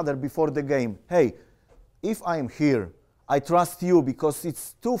speak each other before the game, hey, if I am here, I trust you because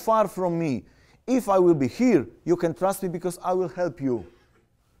it's too far from me. If I will be here, you can trust me because I will help you.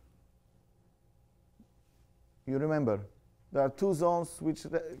 You remember, there are 2 zones which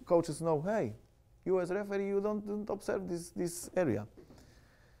the coaches know, hey, you as referee, you don't observe this area.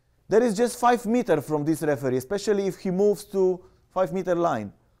 There is just 5 meters from this referee, especially if he moves to 5 meter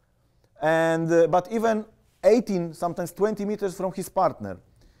line. And, but even 18, sometimes 20 meters from his partner.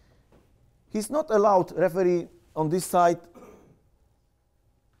 He's not allowed, referee on this side,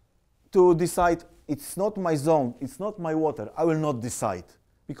 to decide, it's not my zone, it's not my water, I will not decide.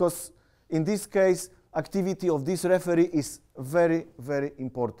 Because in this case, activity of this referee is very, very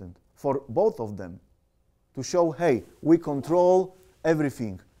important for both of them. To show, hey, we control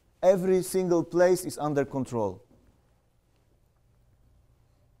everything. Every single place is under control.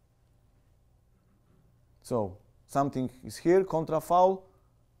 So something is here, contra foul.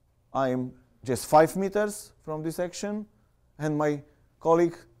 I'm just 5 meters from this action, and my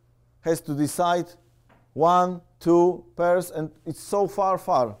colleague has to decide 1, 2 pairs, and it's so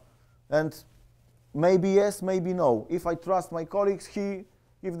far. And maybe yes, maybe no. If I trust my colleagues, he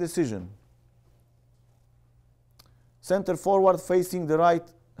gives decision. Center forward facing the right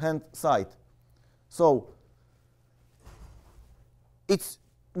hand side. So it's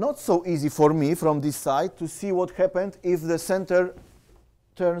not so easy for me from this side to see what happened if the center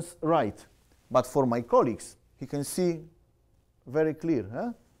turns right. But for my colleagues, he can see very clear.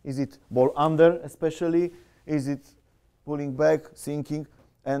 Huh? Is it ball under especially? Is it pulling back, sinking?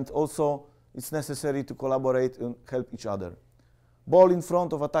 And also it's necessary to collaborate and help each other. Ball in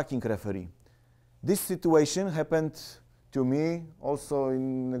front of attacking referee. This situation happened to me also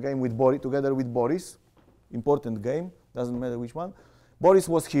in a game with Boris, together with Boris. Important game, doesn't matter which one. Boris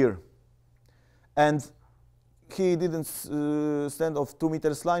was here, and he didn't stand off 2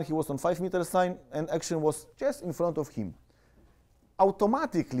 meters line, he was on 5 meters line, and action was just in front of him.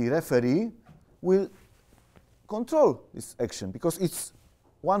 Automatically, referee will control this action because it's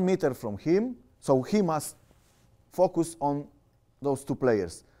 1 meter from him, so he must focus on those 2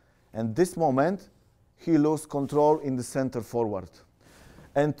 players. And this moment, he lost control in the center forward.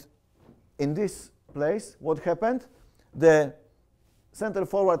 And in this place, what happened? The center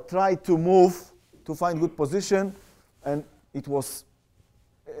forward tried to move to find good position, and it was,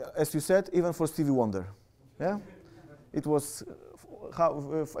 as you said, even for Stevie Wonder. Yeah? It was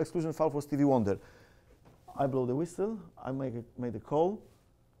exclusion foul for Stevie Wonder. I blow the whistle, I made a call,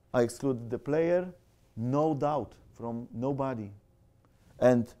 I excluded the player, no doubt from nobody.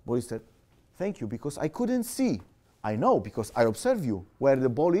 And Boris said, thank you, because I couldn't see. I know, because I observe you. Where the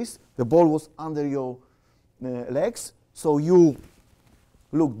ball is, the ball was under your legs, so you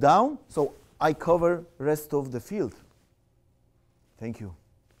look down, so I cover rest of the field. Thank you.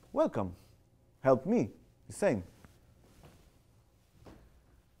 Welcome. Help me. The same.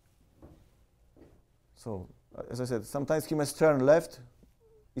 So, as I said, sometimes he must turn left.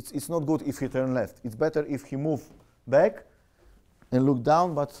 It's not good if he turn left. It's better if he move back and look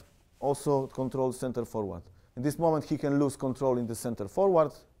down, but also control center forward. In this moment, he can lose control in the center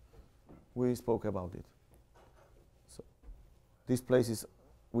forward. We spoke about it. So, this place is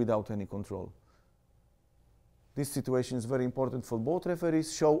without any control. This situation is very important for both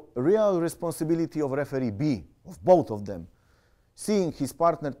referees, show real responsibility of referee B, of both of them. Seeing his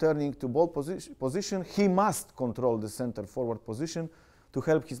partner turning to ball position, he must control the center forward position to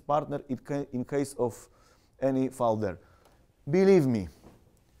help his partner in case of any foul there. Believe me,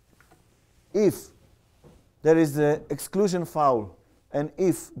 if there is an exclusion foul and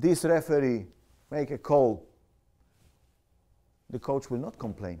if this referee make a call, the coach will not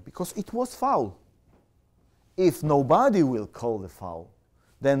complain because it was foul. If nobody will call the foul,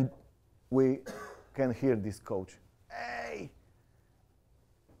 then we can hear this coach. Hey!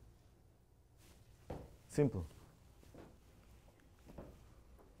 Simple.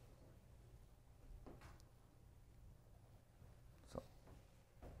 So,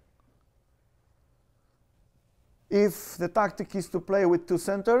 if the tactic is to play with 2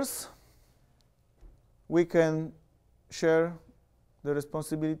 centers, we can share the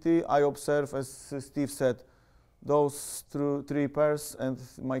responsibility. I observe, as Steve said, those 3 pairs, and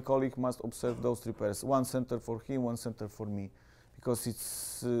my colleague must observe those 3 pairs. 1 center for him, 1 center for me, because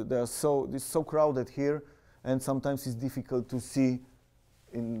it's it's so crowded here, and sometimes it's difficult to see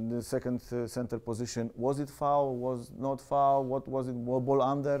in the second center position. Was it foul? Was not foul? What was it? Ball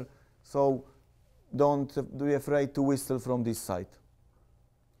under? So don't be afraid to whistle from this side.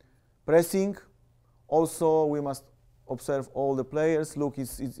 Pressing. Also, we must observe all the players. Look,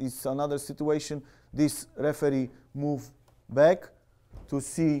 it's another situation. This referee move back to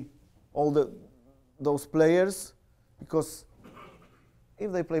see all those players, because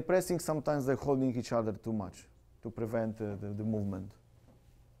if they play pressing, sometimes they're holding each other too much to prevent the movement.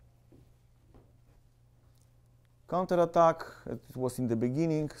 Counter-attack, it was in the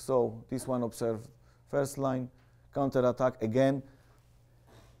beginning, so this one observed first line. Counter-attack again.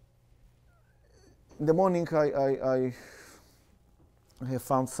 In the morning, I have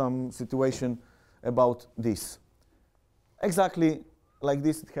found some situation about this. Exactly like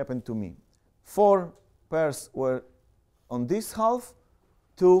this, it happened to me. 4 pairs were on this half,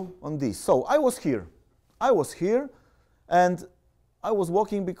 2 on this. So I was here, and I was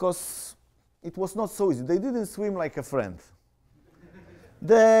walking because it was not so easy. They didn't swim like a friend.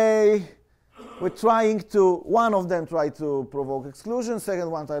 They were trying to, one of them tried to provoke exclusion, second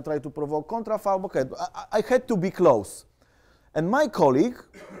one tried to provoke contra foul. Okay, I had to be close. And my colleague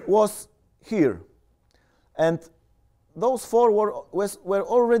was here. and those four were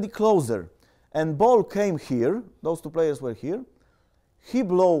already closer. And ball came here, those two players were here. He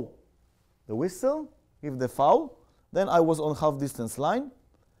blew the whistle, give the foul, then I was on half distance line.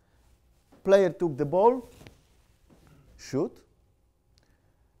 Player took the ball, shoot,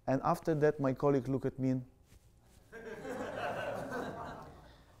 and after that my colleague looked at me and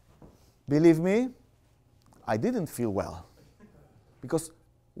believe me, I didn't feel well. Because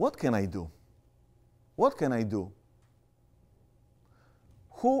what can I do? What can I do?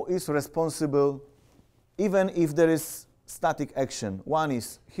 Who is responsible even if there is static action? One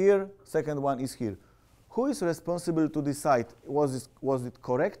is here, second one is here. Who is responsible to decide was it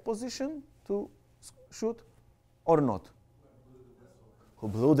correct position to shoot or not? Who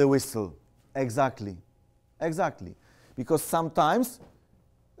blew the whistle? Exactly. Exactly. Because sometimes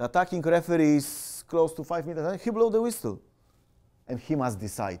the attacking referee is close to 5 meters and he blew the whistle. And he must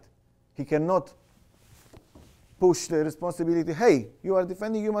decide. He cannot push the responsibility, hey, you are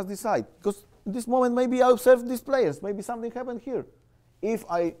defending, you must decide. Because at this moment, maybe I observed these players, maybe something happened here. If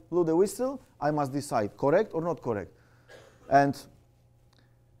I blew the whistle, I must decide, correct or not correct. And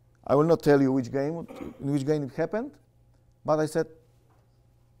I will not tell you in which game it happened, but I said,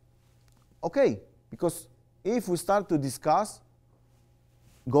 okay, because if we start to discuss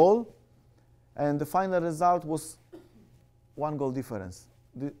goal, and the final result was 1 goal difference,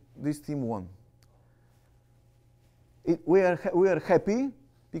 this team won. We are happy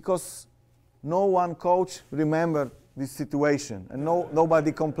because no one coach remembered this situation and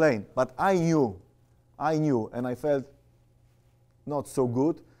nobody complained. But I knew, and I felt not so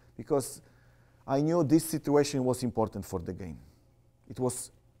good because I knew this situation was important for the game. It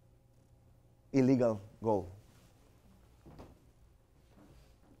was illegal goal.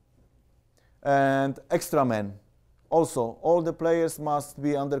 And extra man. Also, all the players must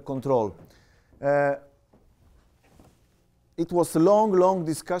be under control. It was a long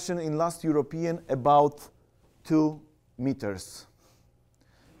discussion in last European about 2 meters.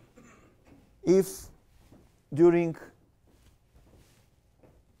 If during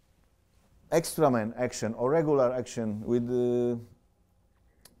extra man action or regular action with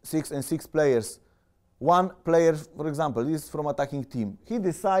 6 and 6 players, one player, for example, this is from attacking team, he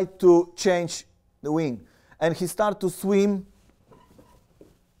decides to change the wing and he starts to swim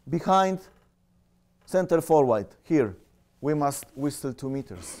behind center forward here. We must whistle 2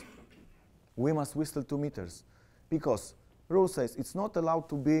 meters. We must whistle 2 meters because rule says it's not allowed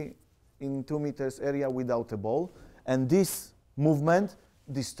to be in 2 meters area without a ball, and this movement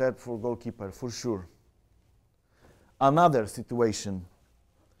disturbs for goalkeeper for sure. Another situation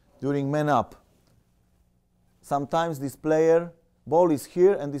during man up. Sometimes this player, ball is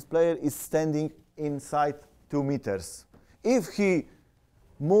here and this player is standing inside 2 meters. If he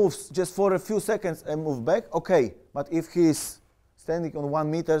moves just for a few seconds and move back, okay. But if he is standing on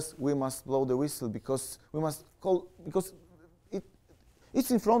 1 meter, we must blow the whistle because we must call, because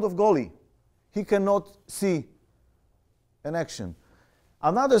it's in front of goalie. He cannot see an action.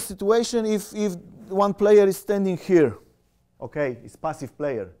 Another situation, if one player is standing here, okay, it's passive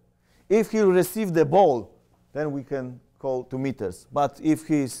player. If he receive the ball, then we can call 2 meters. But if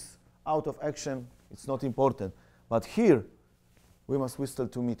he is out of action, it's not important. But here, we must whistle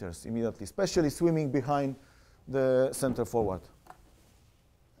 2 meters immediately, especially swimming behind the center forward.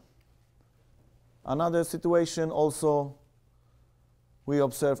 Another situation also, we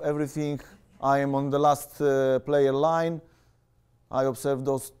observe everything. I am on the last player line. I observe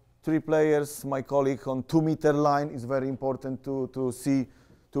those 3 players. My colleague on 2 meter line is very important to see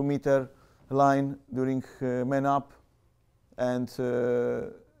 2 meter line during man up and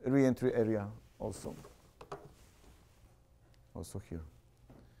re-entry area also. Also here.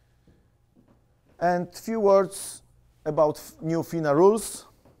 And few words about new FINA rules.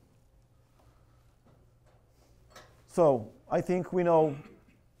 So I think we know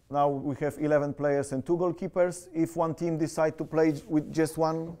now we have 11 players and 2 goalkeepers. If one team decides to play with just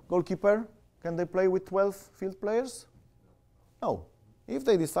 1 goalkeeper, can they play with 12 field players? No. If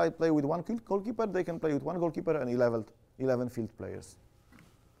they decide to play with 1 goalkeeper, they can play with 1 goalkeeper and 11 field players.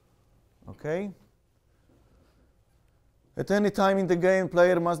 Okay? At any time in the game,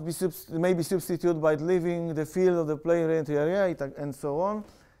 player must be may be substituted by leaving the field of the player entry area, and so on.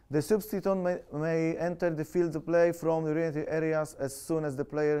 The substitute may enter the field of play from the re-entry areas as soon as the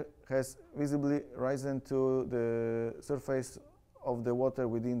player has visibly risen to the surface of the water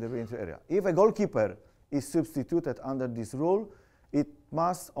within the re-entry area. If a goalkeeper is substituted under this rule, it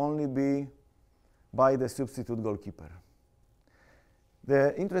must only be by the substitute goalkeeper.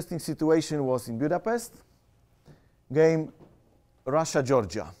 The interesting situation was in Budapest, game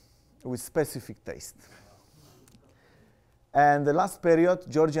Russia-Georgia with specific taste. And the last period,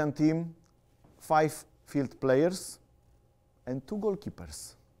 Georgian team, 5 field players and 2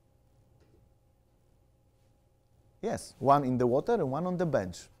 goalkeepers. Yes, 1 in the water and 1 on the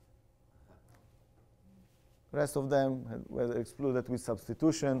bench. Rest of them were excluded with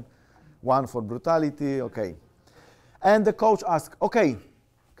substitution, 1 for brutality, okay. And the coach asked, okay,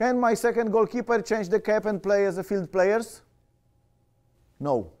 can my second goalkeeper change the cap and play as a field players?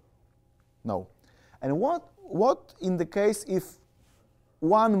 No, no. And what in the case if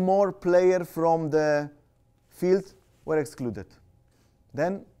 1 more player from the field were excluded?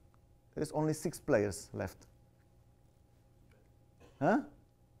 Then there's only 6 players left. Huh?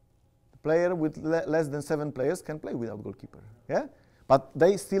 The player with less than 7 players can play without goalkeeper. Yeah? But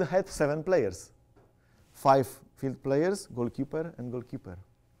they still had 7 players. 5 field players, goalkeeper and goalkeeper.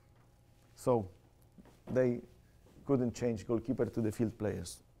 So they couldn't change goalkeeper to the field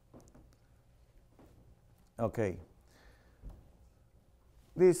players. Okay.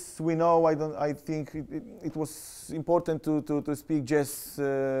 This we know. I think it was important to speak just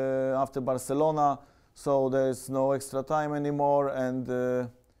after Barcelona, so there's no extra time anymore, and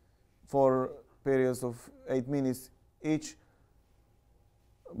 4 periods of 8 minutes each.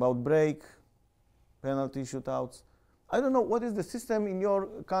 About break, penalty shootouts. I don't know what is the system in your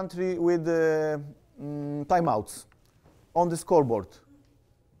country with timeouts on the scoreboard.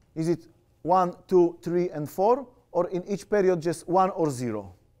 Is it 1, 2, 3, and 4, or in each period just 1 or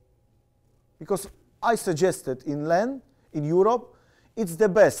 0? Because I suggested in LAN, in Europe, it's the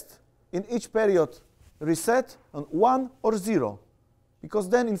best. In each period, reset on 1 or 0. Because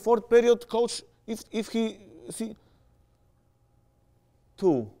then in 4th period, coach, if he see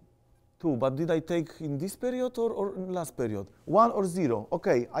 2, but did I take in this period or in last period? 1 or 0?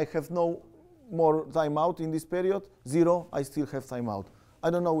 Okay, I have no more timeout in this period. 0, I still have timeout. I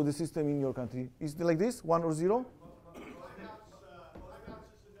don't know the system in your country. Is it like this, 1 or 0?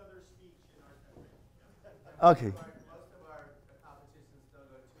 Okay. Most of our competitions still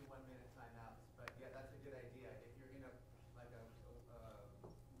go 2 1-minute timeouts, but yeah, that's a good idea. If you're in a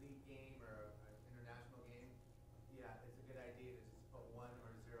league game or an international game, yeah, it's a good idea to just put 1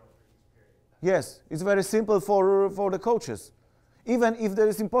 or 0 for each period. Yes, it's very simple for the coaches. Even if there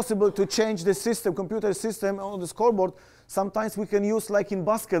is impossible to change the system, computer system on the scoreboard, sometimes we can use like in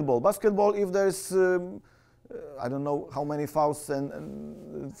basketball. Basketball, if there's I don't know how many fouls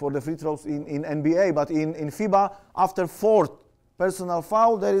and for the free throws in NBA, but in FIBA, after 4th personal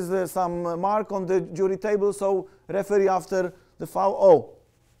foul, there is some mark on the jury table, so referee after the foul,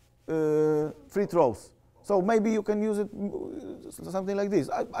 free throws. So maybe you can use it, something like this.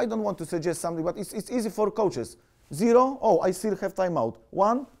 I don't want to suggest something, but it's easy for coaches. 0, I still have timeout.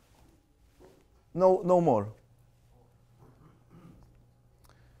 1, no more.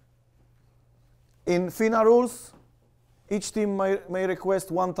 In FINA rules, each team may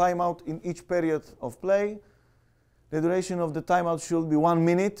request 1 timeout in each period of play. The duration of the timeout should be 1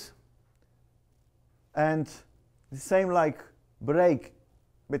 minute. And the same like break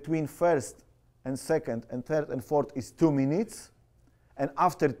between 1st and 2nd and 3rd and 4th is 2 minutes. And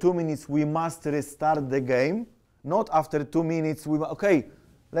after 2 minutes, we must restart the game. Not after 2 minutes, okay,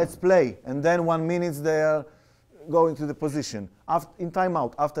 let's play. And then 1 minute they are going to the position. In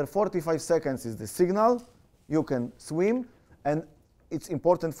timeout, after 45 seconds is the signal, you can swim, and it's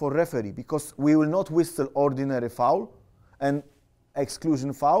important for referee because we will not whistle ordinary foul and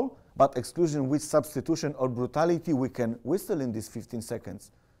exclusion foul, but exclusion with substitution or brutality we can whistle in these 15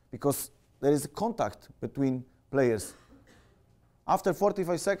 seconds because there is a contact between players. After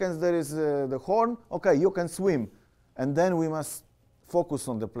 45 seconds there is the horn, okay, you can swim, and then we must focus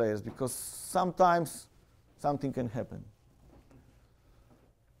on the players because sometimes something can happen.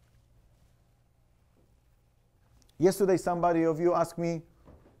 Yesterday, somebody of you asked me,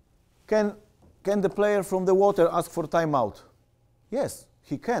 can the player from the water ask for timeout? Yes,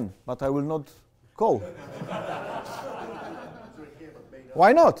 he can, but I will not call.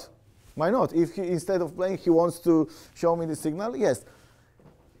 Why not? Why not? If he, instead of playing, he wants to show me the signal, yes.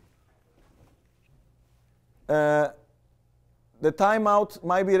 The timeout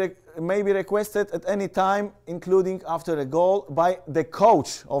may be requested at any time, including after a goal, by the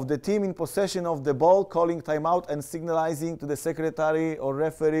coach of the team in possession of the ball, calling timeout and signalizing to the secretary or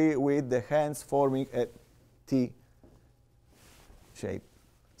referee with the hands forming a T shape.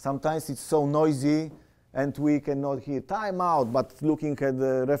 Sometimes it's so noisy and we cannot hear timeout, but looking at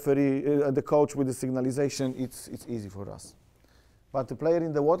the referee, the coach with the signalization, it's easy for us. But the player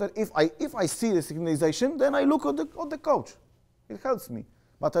in the water, if I see the signalization, then I look at the coach. It helps me.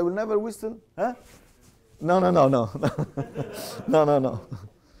 But I will never whistle. Huh? No. No.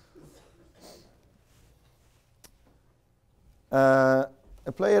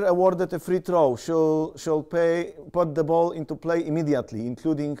 A player awarded a free throw shall put the ball into play immediately,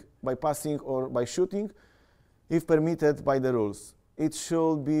 including by passing or by shooting, if permitted by the rules. It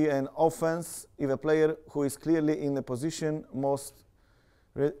should be an offense if a player who is clearly in a position most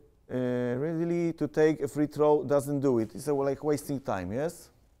readily to take a free throw doesn't do it. It's like wasting time, yes?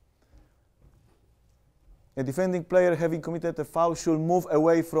 A defending player having committed a foul should move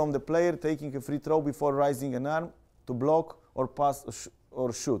away from the player taking a free throw before raising an arm to block or pass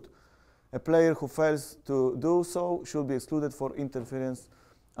or shoot. A player who fails to do so should be excluded for interference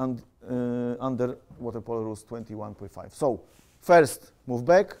under water polo rules 21.5. So first move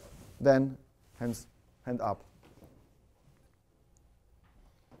back, then hand up.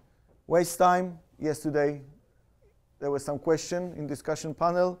 Waste time. Yesterday there was some question in discussion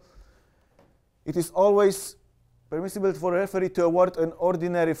panel. It is always permissible for a referee to award an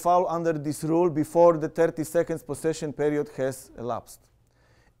ordinary foul under this rule before the 30 seconds possession period has elapsed.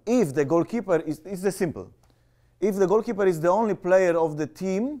 If the goalkeeper is, it's simple. If the goalkeeper is the only player of the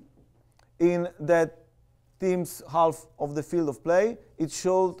team in that team's half of the field of play, it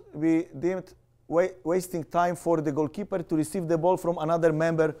should be deemed wasting time for the goalkeeper to receive the ball from another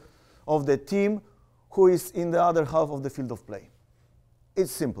member of the team who is in the other half of the field of play.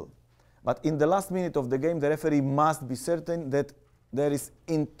 It's simple. But in the last minute of the game, the referee must be certain that there is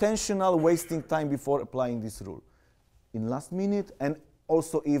intentional wasting time before applying this rule. In last minute, and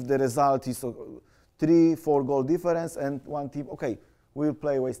also if the result is 3-4 goal difference and one team, okay, we'll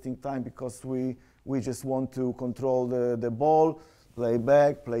play wasting time because we just want to control the ball, play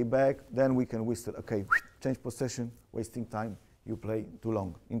back, then we can whistle, okay, change possession, wasting time, you play too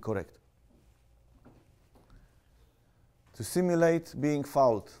long, incorrect. To simulate being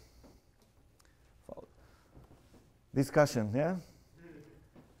fouled. Discussion, yeah?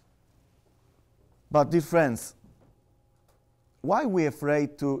 But dear friends, why are we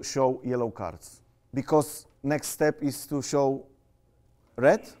afraid to show yellow cards? Because next step is to show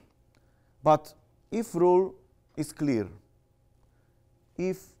red. But if rule is clear,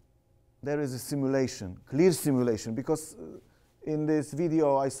 if there is a simulation, clear simulation, because in this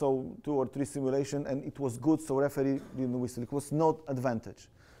video I saw 2 or 3 simulations and it was good, so referee didn't whistle. It was not advantage.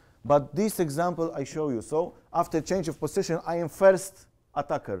 But this example I show you. So after change of position, I am first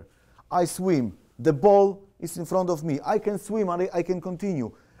attacker. I swim. The ball is in front of me. I can swim and I can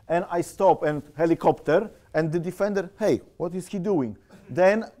continue. And I stop and helicopter. And the defender, hey, what is he doing?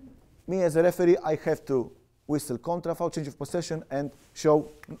 Then me as a referee, I have to whistle contra foul, change of possession, and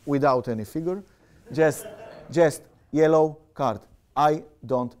show without any figure. Just yellow card. I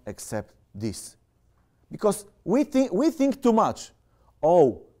don't accept this. Because we think too much.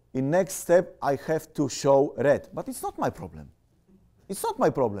 Oh, in next step, I have to show red. But it's not my problem. It's not my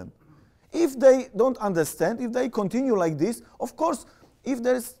problem. If they don't understand, if they continue like this, of course, if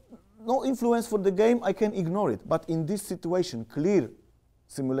there is no influence for the game, I can ignore it. But in this situation, clear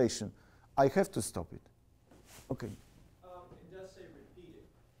simulation, I have to stop it. Okay. It does say repeated.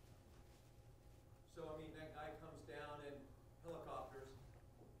 So, I mean, that guy comes down in helicopters.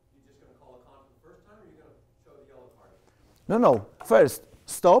 You just going to call a contact the first time, or are you going to show the yellow card? No. First,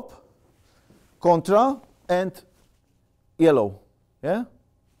 stop, contra, and yellow. Yeah?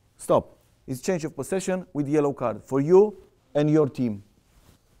 Stop. It's change of possession with yellow card for you and your team.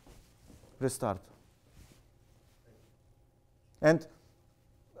 Restart. And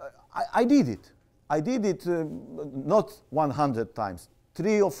I did it. I did it not 100 times.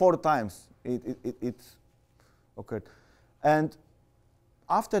 3 or 4 times it occurred. And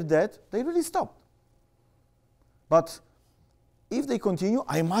after that, they really stopped. But if they continue,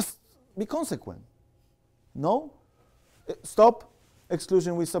 I must be consequent. No? Stop,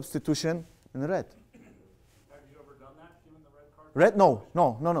 exclusion with substitution, and red. Have you ever done that, given the red card? Red? No,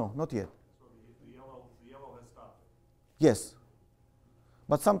 not yet. So the yellow has stopped it. Yes.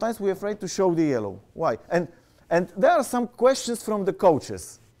 But sometimes we're afraid to show the yellow. Why? And there are some questions from the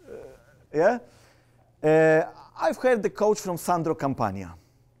coaches. Yeah? I've heard the coach from Sandro Campania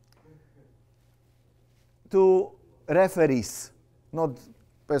to referees, not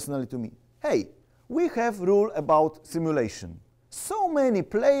personally to me. Hey, we have rule about simulation. So many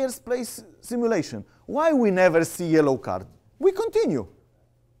players play simulation. Why we never see yellow card? We continue.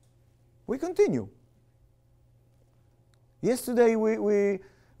 We continue. Yesterday we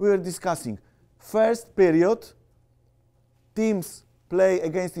were discussing first period, teams play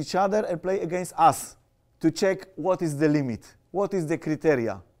against each other and play against us to check what is the limit, what is the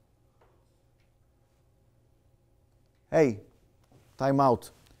criteria. Hey, time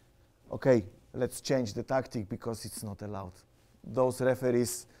out. Okay, let's change the tactic because it's not allowed. Those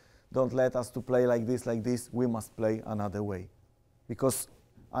referees don't let us to play like this, we must play another way. because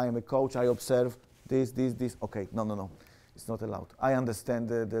I am a coach, I observe this, okay, no, it's not allowed. I understand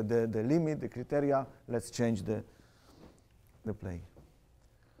the limit, the criteria, let's change the play.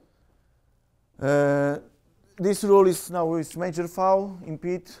 This rule is now with major foul,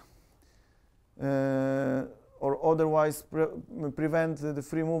 impede, or otherwise prevent the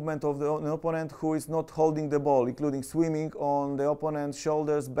free movement of an opponent who is not holding the ball, including swimming on the opponent's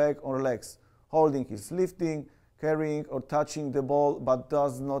shoulders, back, or legs. Holding is lifting, carrying, or touching the ball, but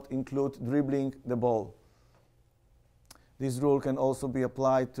does not include dribbling the ball. This rule can also be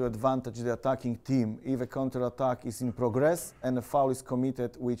applied to advantage the attacking team if a counter-attack is in progress and a foul is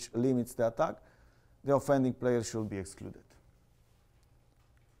committed which limits the attack. The offending player should be excluded.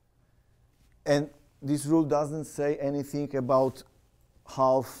 And this rule doesn't say anything about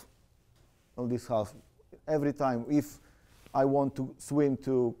half of this half. Every time, if I want to swim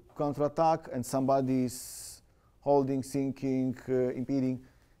to counter-attack and somebody is holding, sinking, impeding,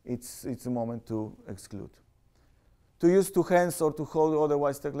 it's a moment to exclude. To use two hands or to hold or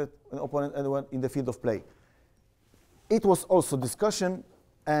otherwise tackle an opponent anyone in the field of play. It was also discussion,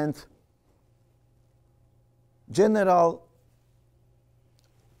 and general,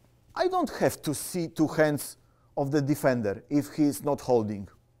 I don't have to see two hands of the defender if he is not holding.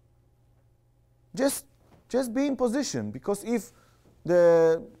 Just be in position, because if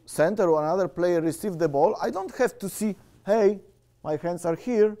the center or another player receives the ball, I don't have to see, hey, my hands are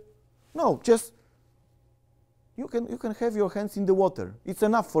here. No, just you can have your hands in the water. It's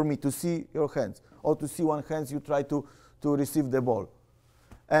enough for me to see your hands, or to see one hand you try to receive the ball.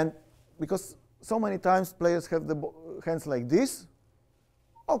 And because so many times players have the hands like this,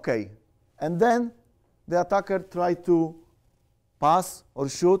 okay, and then the attacker try to pass or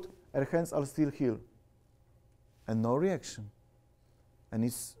shoot, her hands are still here, and no reaction. And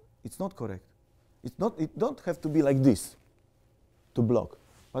it's not correct. It don't have to be like this to block.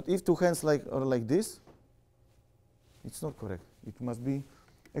 But if two hands are like this, it's not correct. It must be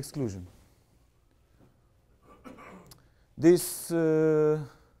exclusion. This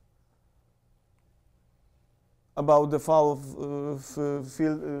about the foul of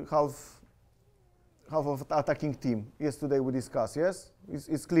half of attacking team. Yesterday we discussed, yes?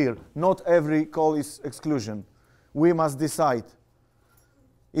 It's clear. Not every call is exclusion. We must decide.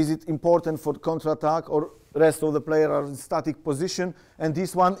 Is it important for counter-attack, or rest of the players are in static position, and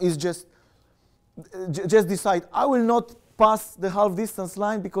this one is just decide, I will not pass the half distance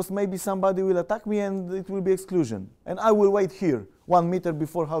line because maybe somebody will attack me and it will be exclusion. And I will wait here, 1 meter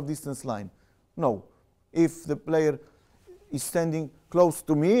before half distance line. No. If the player is standing close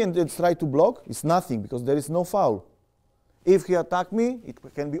to me and try to block, it's nothing because there is no foul. If he attack me, it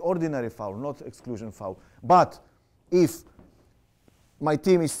can be ordinary foul, not exclusion foul. But if my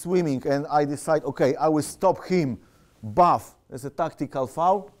team is swimming and I decide, okay, I will stop him, buff as a tactical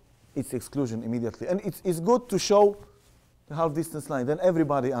foul, it's exclusion immediately. And it's good to show the half distance line, then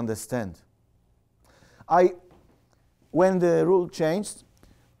everybody understands. When the rule changed,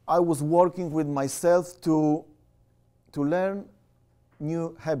 I was working with myself to learn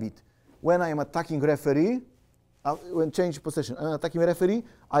new habit. When I am attacking referee, when change position, I'm attacking referee,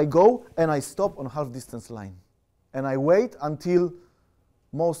 I go and I stop on half distance line. And I wait until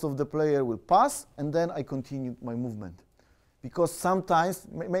most of the player will pass, and then I continue my movement. Because sometimes,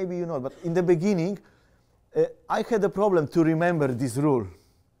 maybe you know, but in the beginning, I had a problem to remember this rule.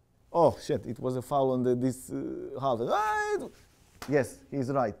 Oh, shit, it was a foul on this half. Yes, he's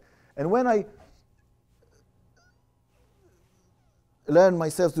right. And when I learn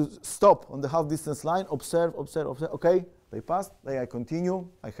myself to stop on the half distance line, observe, okay, they passed, then I continue,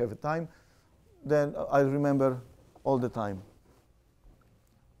 I have a time, then I remember all the time.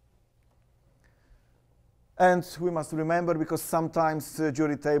 And we must remember, because sometimes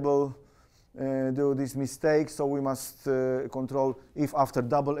jury table do this mistake, so we must control if after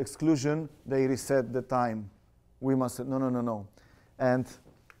double exclusion they reset the time. We must say, no. And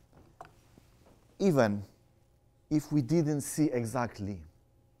even if we didn't see exactly,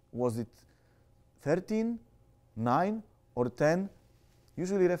 was it 13, 9, or 10?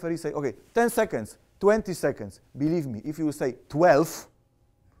 Usually referees say, okay, 10 seconds, 20 seconds. Believe me, if you say 12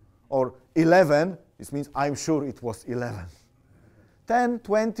 or 11, this means I'm sure it was 11. 10,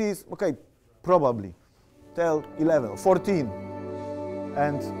 20 is, okay, probably. Tell 11, 14,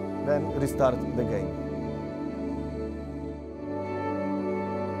 and then restart the game.